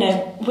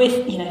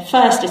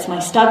first it's my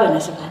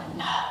stubbornness of like,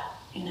 no,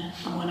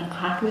 I want to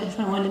crack this,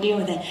 I want to deal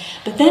with it.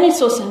 But then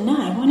it's also, no,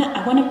 I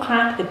want to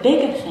crack the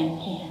bigger thing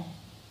here.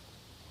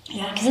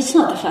 Yeah, because it's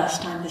not the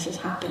first time this has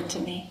happened to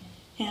me.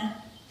 Yeah,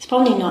 it's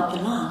probably not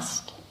the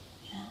last.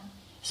 Yeah,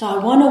 so I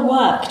want to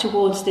work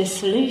towards this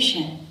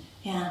solution.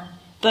 Yeah,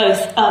 both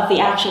of the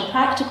actual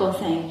practical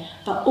thing,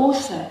 but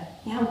also,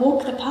 yeah,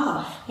 walk the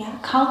path. Yeah,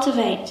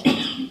 cultivate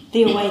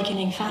the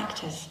awakening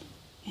factors.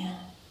 Yeah,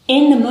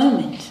 in the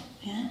moment.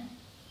 Yeah,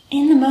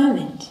 in the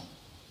moment.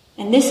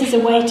 And this is a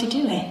way to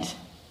do it.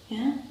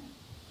 Yeah,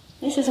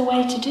 this is a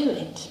way to do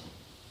it.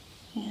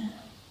 Yeah.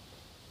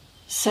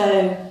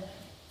 So,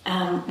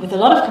 with a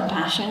lot of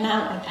compassion,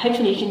 now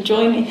hopefully you can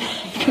join me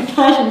in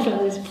compassion for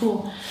those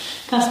poor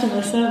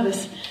customer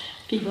service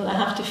people that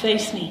have to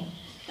face me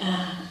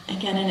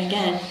again and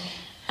again.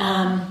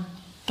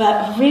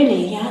 But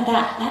really, yeah,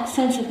 that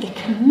sense of the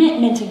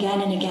commitment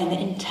again and again, the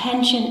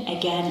intention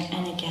again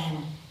and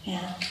again,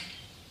 yeah,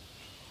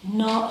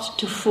 not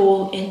to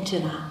fall into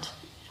that,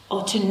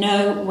 or to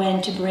know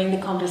when to bring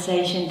the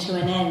conversation to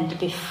an end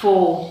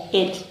before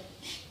it,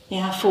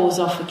 yeah, falls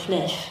off a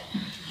cliff.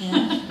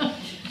 Yeah.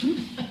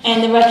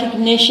 And the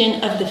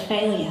recognition of the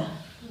failure.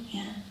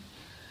 Yeah.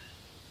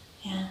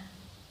 Yeah.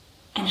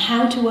 And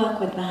how to work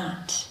with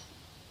that.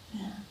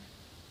 Yeah.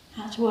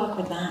 How to work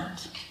with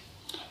that.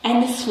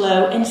 And the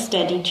slow and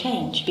steady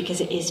change,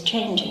 because it is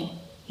changing.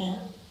 Yeah.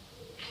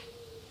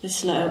 The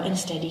slow and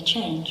steady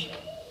change.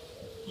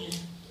 Yeah.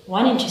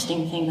 One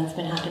interesting thing that's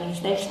been happening is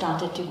they've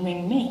started to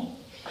ring me.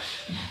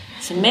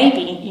 So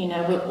maybe,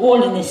 we're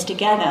all in this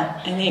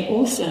together, and they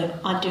also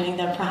are doing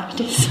their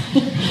practice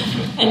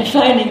and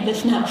phoning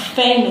this now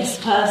famous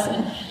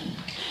person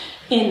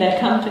in their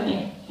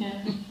company,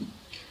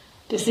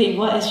 to see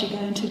what is she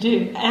going to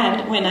do.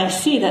 And when I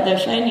see that they're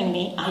phoning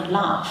me, I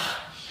laugh.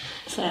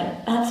 So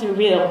that's a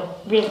real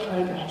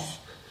progress.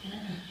 Yeah.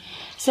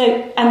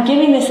 So I'm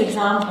giving this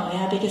example,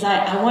 because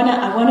I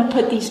want to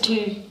put these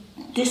two.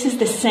 This is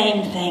the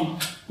same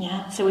thing.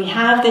 Yeah. So we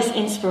have this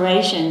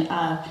inspiration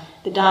of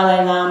the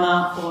Dalai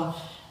Lama or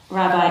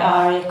Rabbi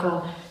Arik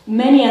or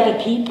many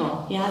other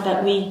people,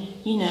 that we,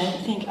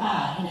 think,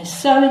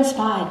 so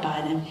inspired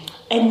by them.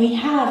 And we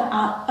have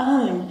our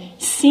own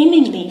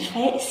seeming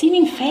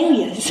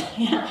failures,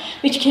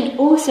 which can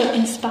also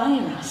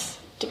inspire us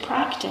to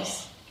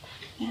practice,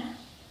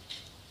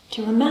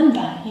 to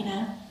remember,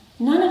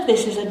 none of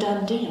this is a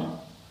done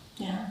deal,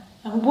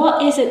 And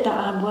what is it that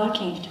I'm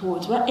working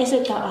towards? What is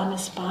it that I'm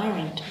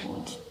aspiring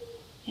towards?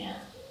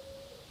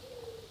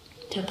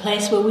 To a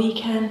place where we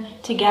can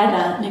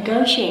together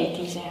negotiate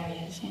these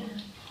areas,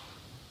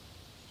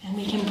 and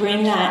we can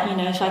bring that,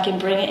 if I can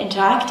bring it into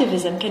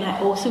activism, can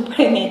I also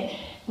bring it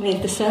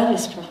with the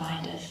service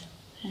providers?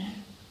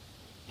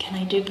 Can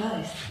I do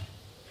both?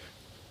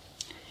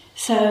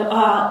 So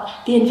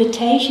the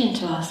invitation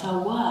to us, our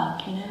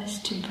work, is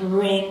to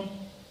bring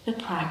the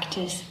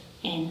practice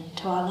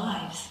into our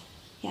lives,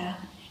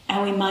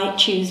 and we might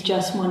choose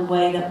just one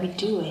way that we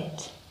do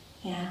it,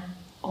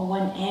 or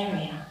one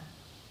area,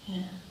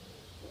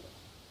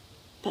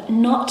 But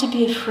not to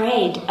be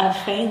afraid of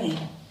failing,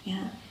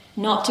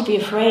 Not to be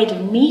afraid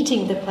of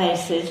meeting the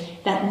places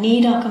that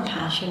need our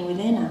compassion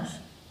within us,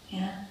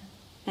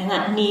 And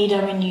that need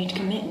our renewed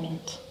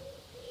commitment.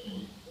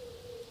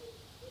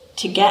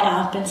 To get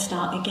up and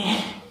start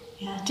again,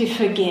 To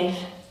forgive,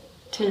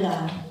 to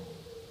learn,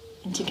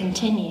 and to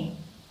continue.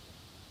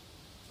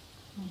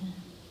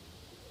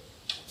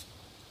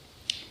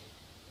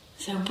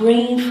 So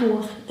bringing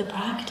forth the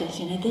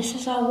practice, this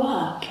is our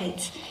work.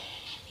 It's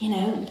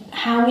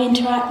how we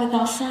interact with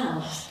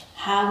ourselves,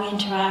 how we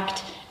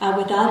interact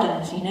with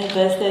others,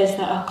 both those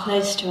that are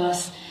close to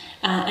us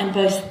and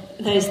both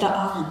those that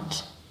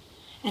aren't.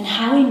 And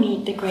how we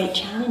meet the great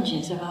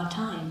challenges of our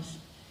times,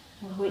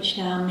 of which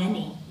there are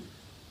many.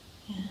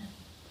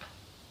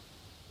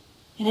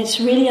 And it's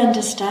really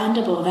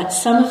understandable that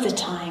some of the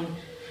time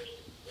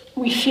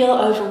we feel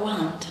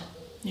overwhelmed.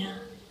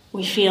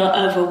 We feel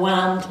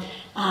overwhelmed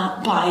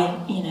by,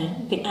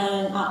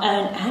 our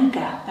own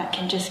anger that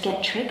can just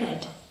get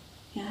triggered.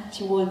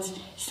 Towards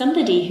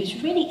somebody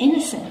who's really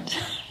innocent.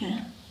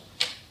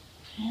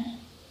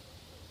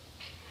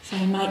 So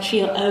we might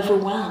feel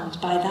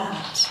overwhelmed by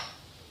that,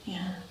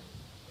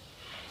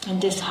 and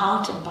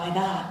disheartened by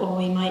that, or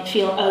we might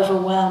feel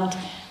overwhelmed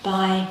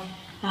by,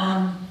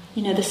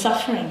 the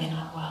suffering in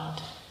our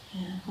world,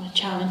 or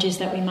challenges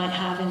that we might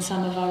have in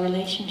some of our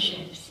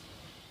relationships.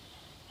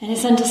 And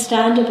it's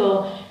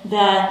understandable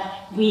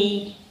that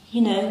we,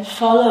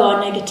 follow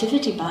our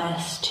negativity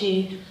bias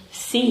to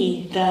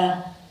see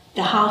the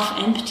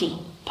half-empty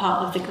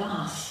part of the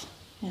glass.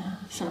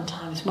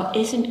 Sometimes what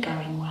isn't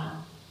going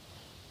well,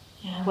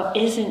 what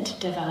isn't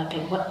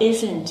developing, what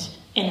isn't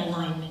in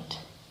alignment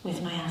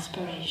with my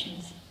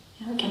aspirations.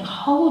 We can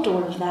hold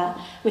all of that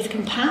with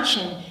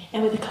compassion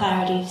and with the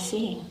clarity of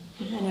seeing.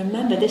 And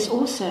remember, this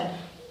also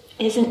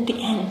isn't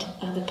the end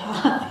of the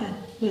path.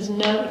 There's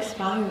no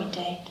expiry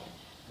date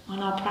on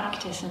our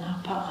practice and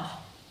our path.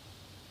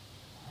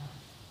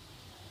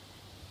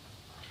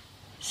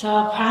 So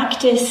our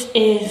practice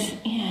is,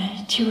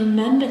 to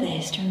remember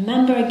this, to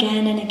remember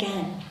again and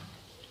again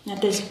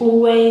that there's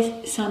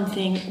always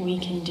something we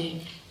can do.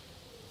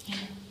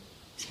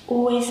 There's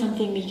always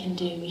something we can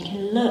do. We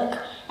can look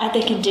at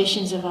the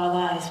conditions of our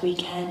lives. We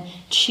can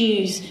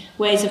choose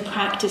ways of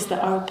practice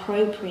that are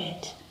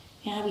appropriate.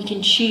 Yeah, we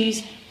can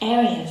choose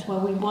areas where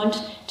we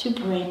want to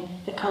bring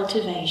the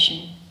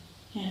cultivation,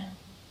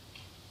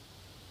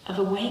 of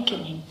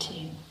awakening to.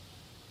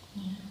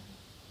 Yeah.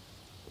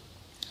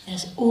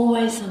 There's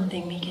always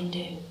something we can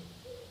do.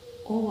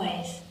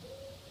 Always.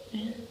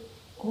 Yeah?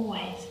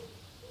 Always.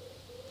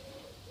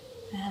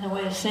 Another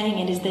way of saying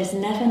it is there's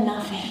never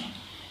nothing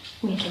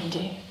we can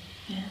do.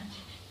 Yeah?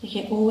 We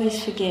can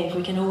always forgive.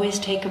 We can always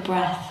take a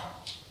breath.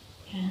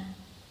 Yeah?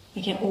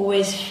 We can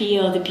always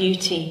feel the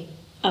beauty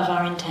of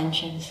our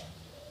intentions.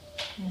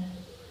 Yeah?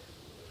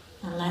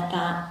 And let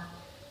that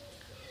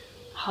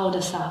hold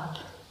us up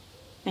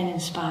and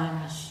inspire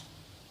us.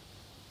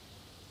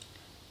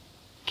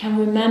 Can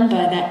remember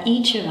that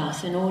each of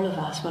us and all of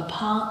us were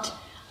part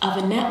of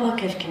a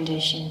network of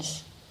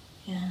conditions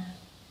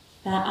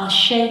that are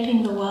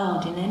shaping the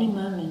world in any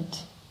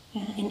moment.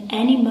 In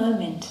any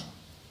moment,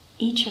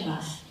 each of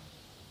us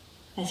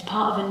is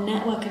part of a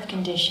network of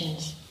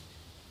conditions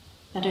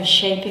that are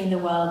shaping the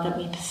world that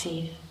we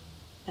perceive,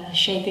 that are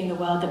shaping the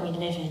world that we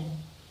live in.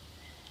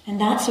 And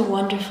that's a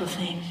wonderful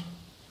thing.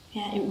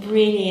 Yeah, it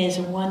really is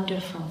a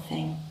wonderful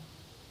thing.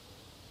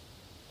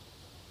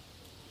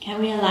 Can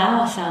we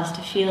allow ourselves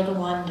to feel the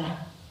wonder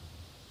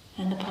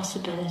and the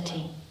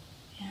possibility?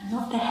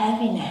 Not the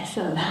heaviness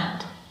of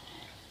that,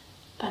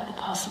 but the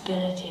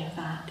possibility of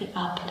that, the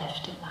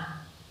uplift of that.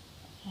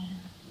 Yeah.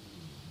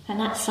 And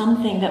that's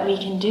something that we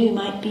can do.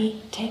 Might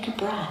be take a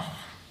breath.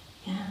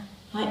 Yeah.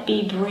 Might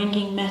be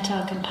bringing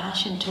metta,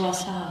 compassion to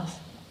ourselves.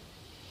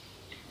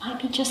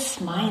 Might be just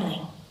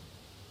smiling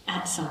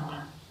at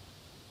someone.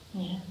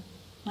 Yeah.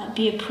 Might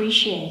be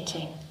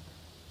appreciating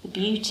the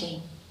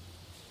beauty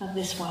of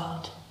this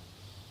world.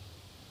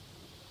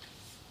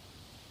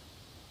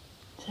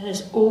 So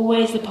there's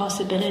always the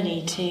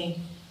possibility to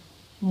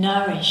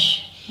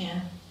nourish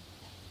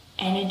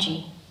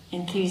energy,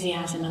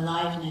 enthusiasm,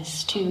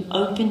 aliveness, to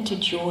open to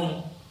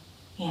joy,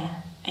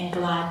 and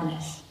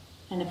gladness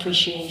and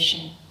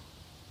appreciation.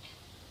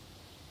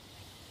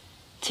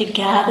 To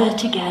gather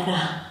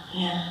together,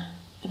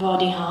 the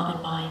body, heart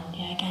and mind,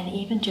 again,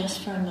 even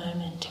just for a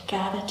moment, to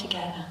gather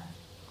together,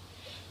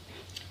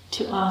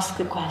 to ask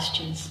the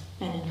questions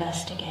and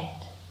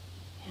investigate.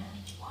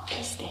 What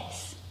is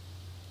this?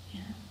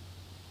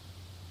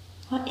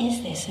 What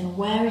is this and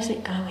where is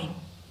it going?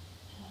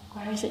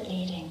 Where is it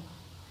leading?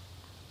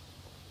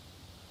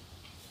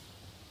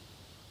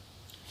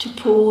 To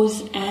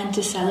pause and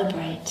to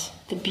celebrate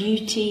the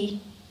beauty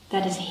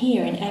that is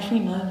here in every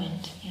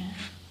moment.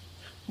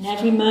 In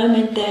every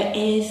moment there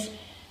is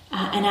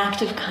an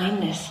act of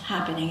kindness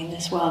happening in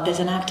this world. There's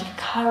an act of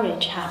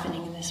courage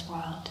happening in this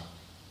world.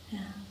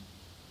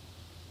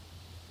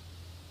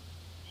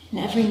 In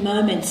every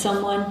moment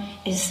someone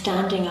is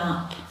standing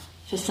up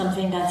for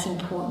something that's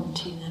important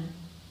to them.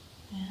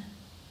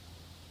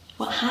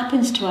 What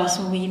happens to us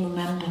when we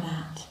remember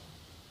that?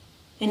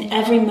 In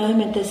every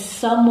moment there's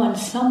someone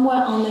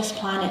somewhere on this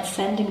planet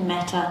sending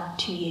metta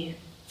to you.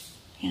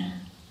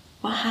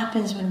 What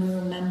happens when we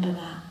remember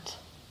that?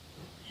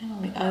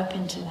 When we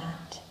open to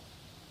that?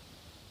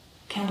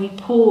 Can we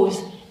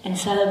pause and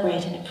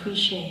celebrate and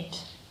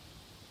appreciate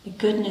the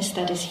goodness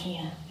that is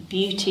here, the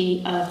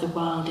beauty of the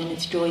world and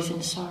its joys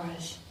and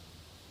sorrows,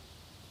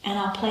 and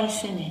our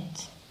place in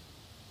it?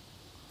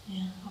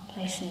 Our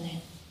place in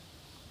it.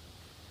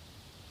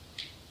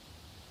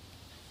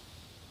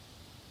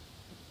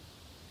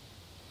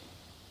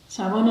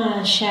 So I want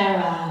to share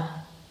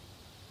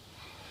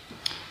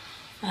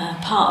a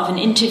part of an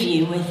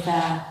interview with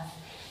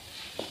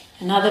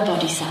another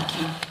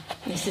bodhisattva.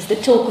 This is the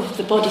talk of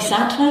the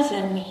bodhisattvas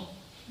and me.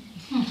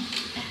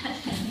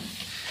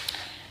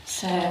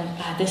 So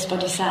this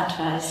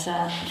bodhisattva is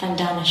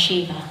Vandana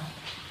Shiva.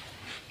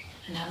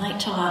 And I like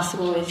to ask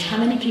always, how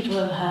many people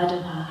have heard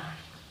of her?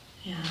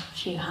 A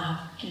few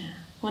have.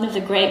 One of the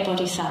great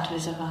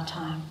bodhisattvas of our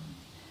time.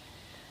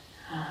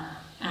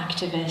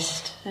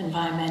 Activist,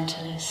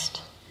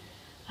 environmentalist,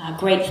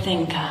 great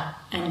thinker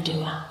and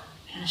doer.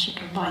 She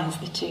combines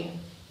the two.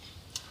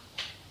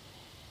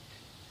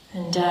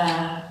 And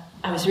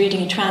I was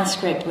reading a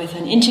transcript with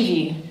an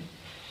interview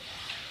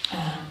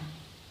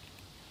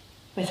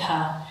with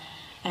her,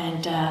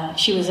 and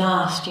she was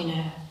asked,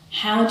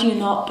 how do you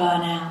not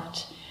burn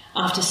out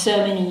after so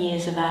many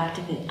years of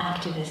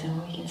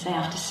activism? We can say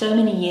after so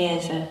many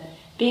years of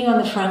being on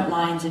the front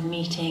lines of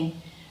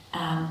meeting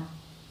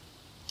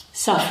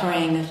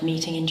suffering, of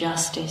meeting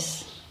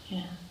injustice.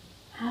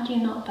 How do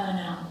you not burn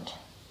out?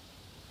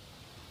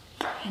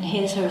 And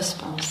here's her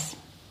response.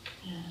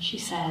 She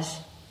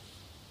says,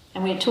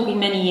 and we're talking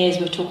many years,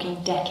 we're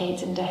talking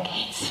decades and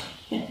decades.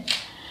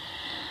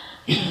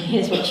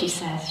 Here's what she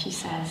says. She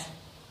says,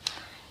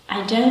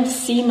 I don't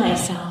see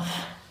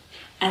myself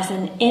as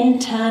an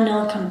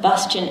internal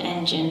combustion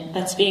engine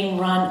that's being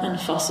run on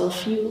fossil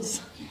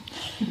fuels.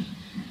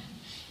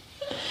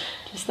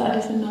 Just that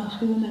is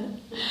enough, isn't it?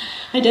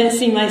 I don't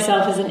see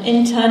myself as an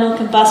internal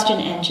combustion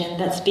engine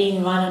that's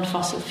being run on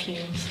fossil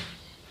fuels.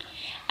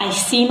 I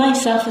see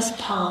myself as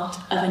part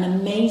of an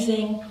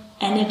amazing,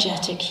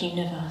 energetic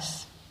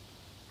universe.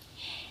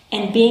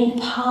 And being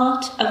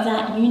part of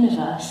that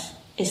universe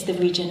is the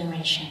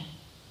regeneration.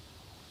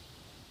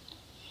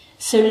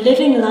 So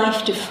living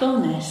life to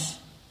fullness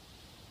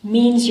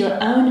means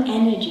your own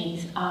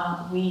energies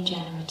are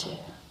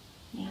regenerative.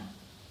 Yeah?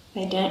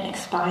 They don't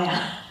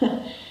expire,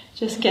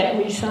 just get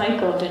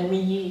recycled and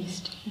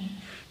reused. Yeah?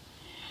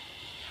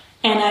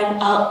 And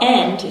I'll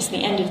end, it's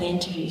the end of the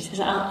interview,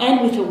 so I'll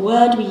end with a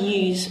word we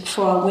use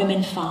for our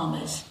women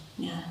farmers,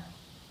 yeah,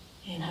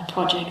 in her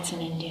projects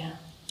in India.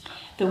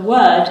 The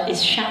word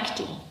is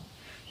Shakti,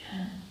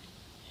 yeah,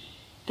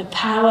 the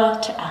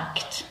power to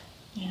act.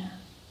 Yeah.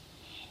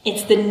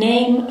 It's the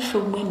name for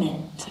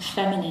women, it's a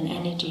feminine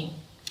energy.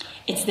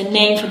 It's the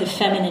name for the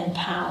feminine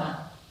power.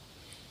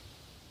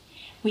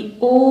 We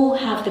all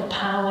have the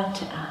power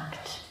to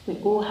act. We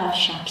all have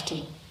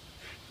Shakti.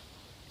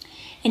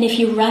 And if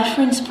your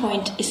reference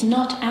point is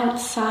not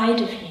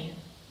outside of you,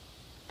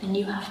 then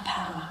you have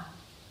power.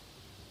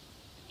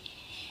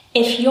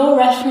 If your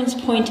reference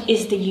point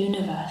is the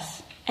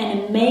universe,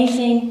 an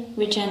amazing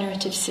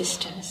regenerative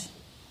systems,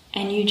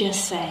 and you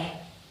just say,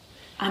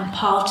 I'm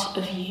part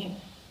of you,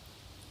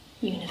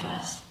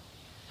 universe.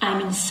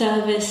 I'm in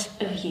service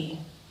of you,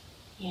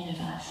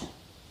 universe.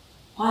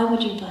 Why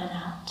would you burn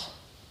out?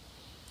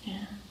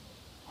 Yeah?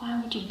 Why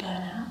would you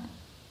burn out?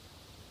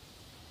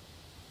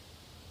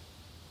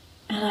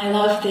 And I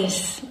love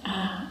this.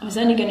 I was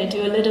only going to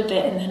do a little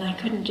bit and then I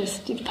couldn't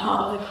just do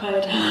part of the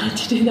quote. I wanted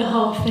to do the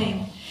whole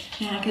thing.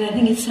 Yeah, because I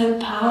think it's so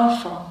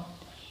powerful.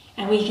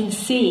 And we can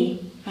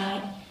see,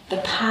 right, the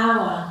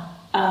power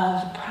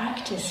of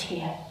practice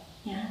here.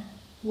 Yeah?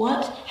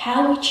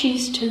 How we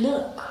choose to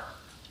look.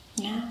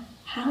 Yeah?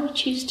 How we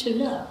choose to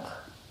look.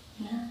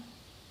 Yeah?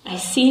 I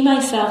see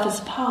myself as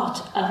part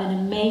of an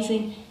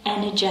amazing,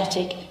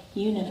 energetic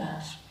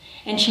universe.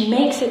 And she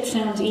makes it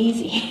sound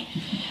easy,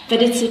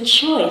 but it's a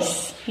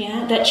choice,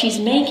 yeah, that she's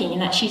making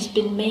and that she's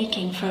been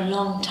making for a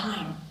long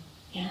time,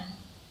 yeah.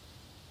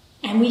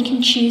 And we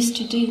can choose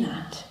to do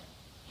that.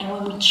 And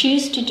when we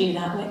choose to do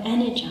that, we're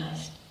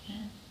energized,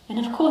 yeah. And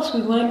of course,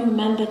 we won't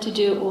remember to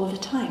do it all the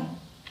time,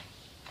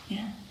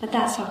 yeah. But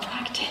that's our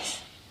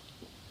practice.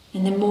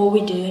 And the more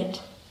we do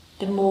it,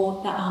 the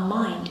more that our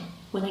mind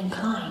will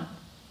incline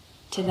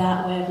to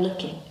that way of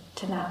looking,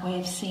 to that way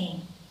of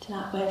seeing, to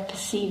that way of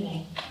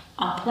perceiving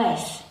our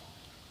place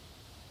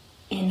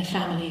in the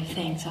family of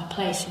things, our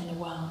place in the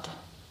world.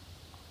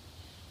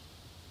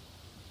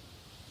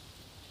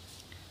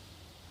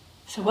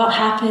 So what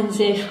happens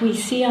if we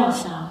see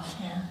ourselves,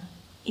 yeah,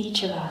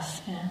 each of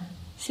us, yeah,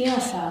 see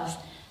ourselves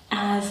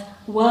as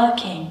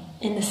working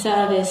in the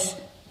service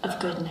of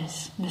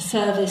goodness, in the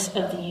service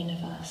of the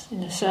universe, in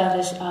the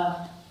service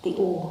of the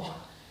all,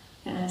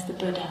 as the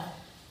Buddha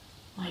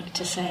liked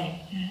to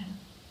say, yeah?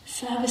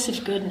 Service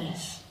of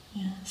goodness.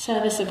 Yeah.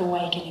 Service of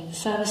awakening, the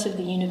service of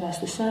the universe,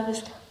 the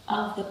service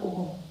of the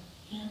all.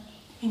 Yeah.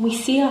 And we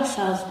see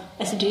ourselves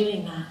as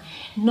doing that,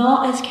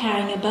 not as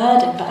carrying a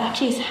burden, but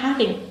actually as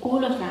having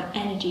all of that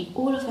energy,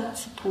 all of that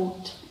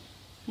support.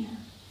 Yeah.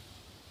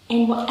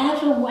 In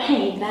whatever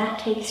way that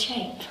takes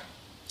shape.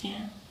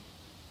 Yeah.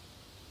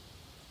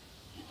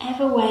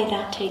 Whatever way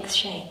that takes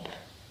shape.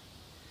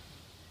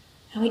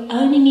 And we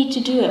only need to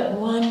do it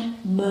one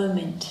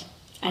moment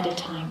at a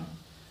time.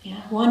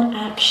 Yeah. One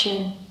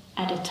action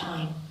at a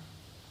time.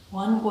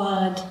 One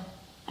word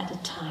at a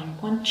time,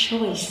 one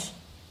choice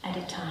at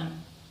a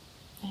time.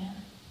 Yeah.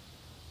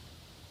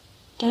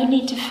 Don't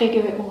need to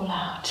figure it all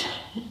out.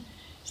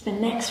 It's the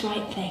next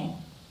right thing.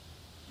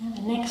 Yeah,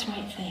 the next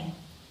right thing.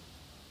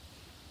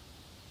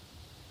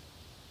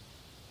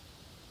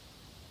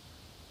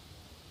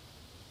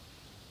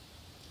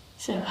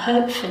 So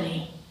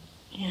hopefully,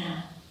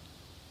 yeah,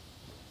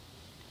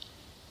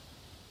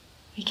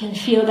 we can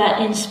feel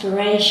that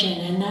inspiration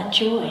and that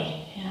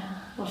joy, yeah,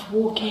 of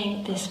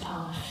walking this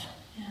path,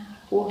 yeah,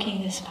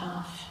 walking this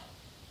path.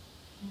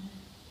 Yeah.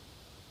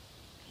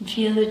 We can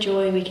feel the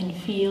joy, we can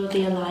feel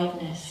the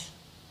aliveness,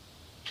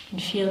 we can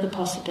feel the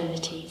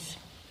possibilities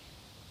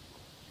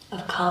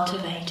of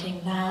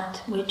cultivating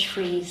that which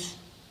frees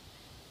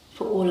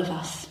for all of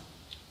us.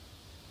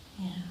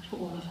 Yeah, for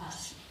all of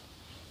us.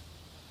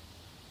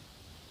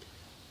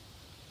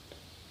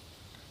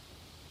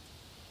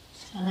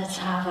 So let's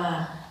have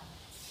a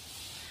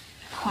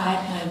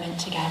quiet moment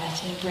together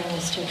to bring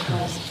this to a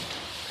close.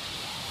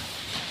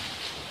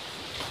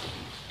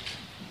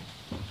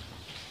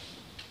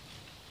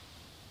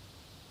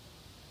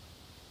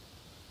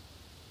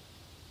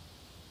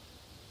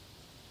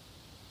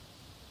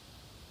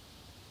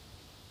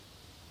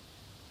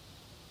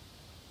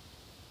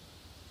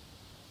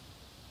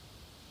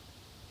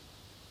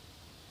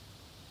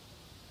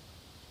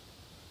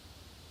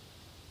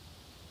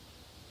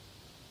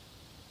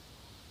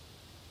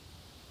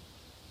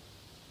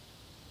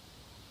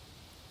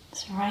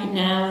 So right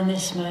now, in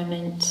this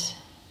moment,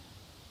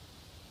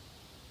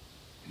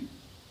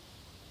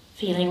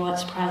 feeling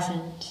what's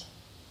present,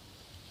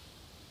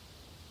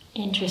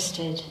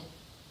 interested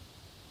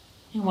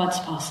in what's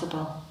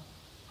possible.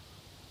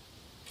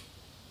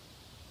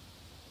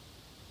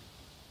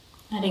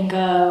 Letting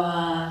go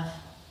of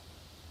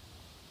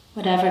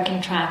whatever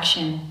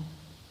contraction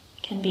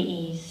can be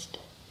eased.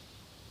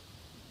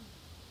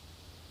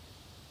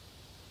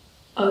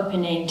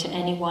 Opening to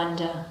any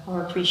wonder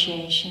or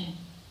appreciation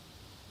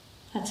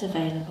that's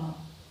available.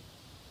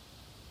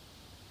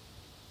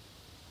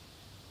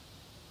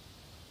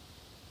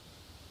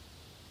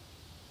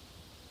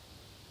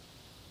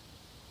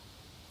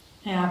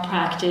 May our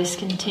practice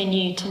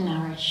continue to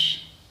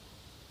nourish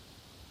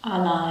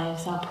our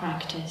lives, our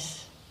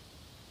practice,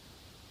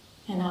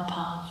 and our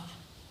path.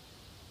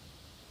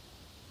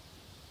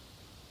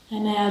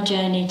 And may our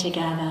journey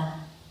together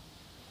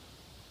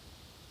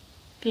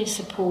be a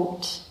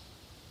support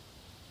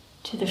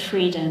to the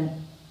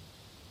freedom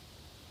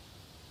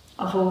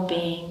of all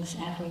beings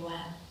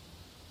everywhere.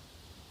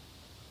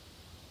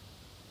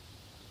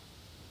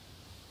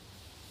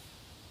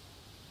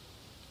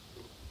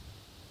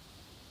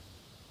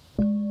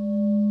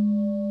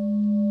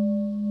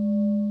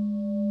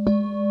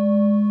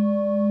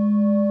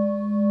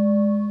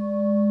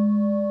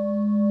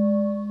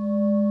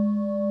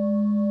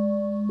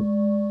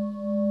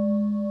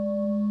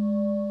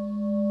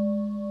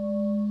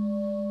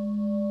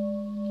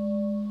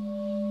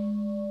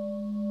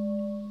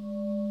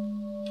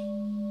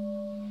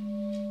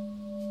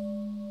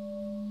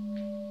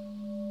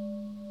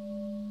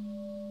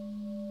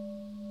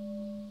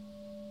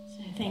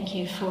 Thank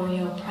you for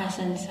your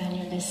presence and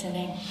your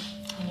listening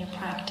and your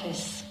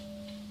practice.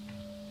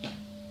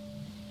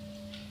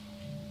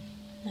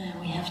 Now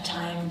we have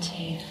time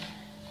to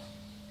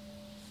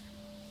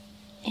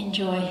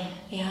enjoy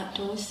the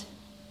outdoors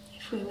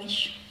if we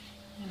wish.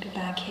 We'll be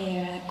back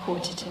here at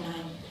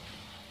 8:45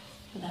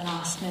 for the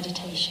last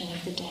meditation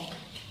of the day.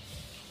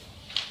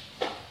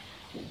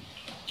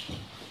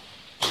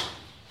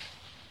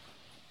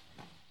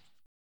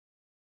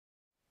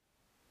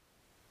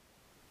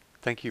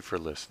 Thank you for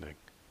listening.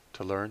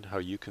 To learn how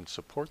you can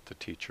support the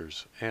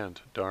teachers and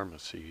Dharma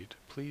Seed,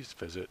 please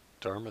visit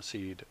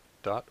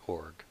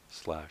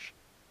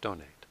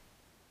dharmaseed.org/donate.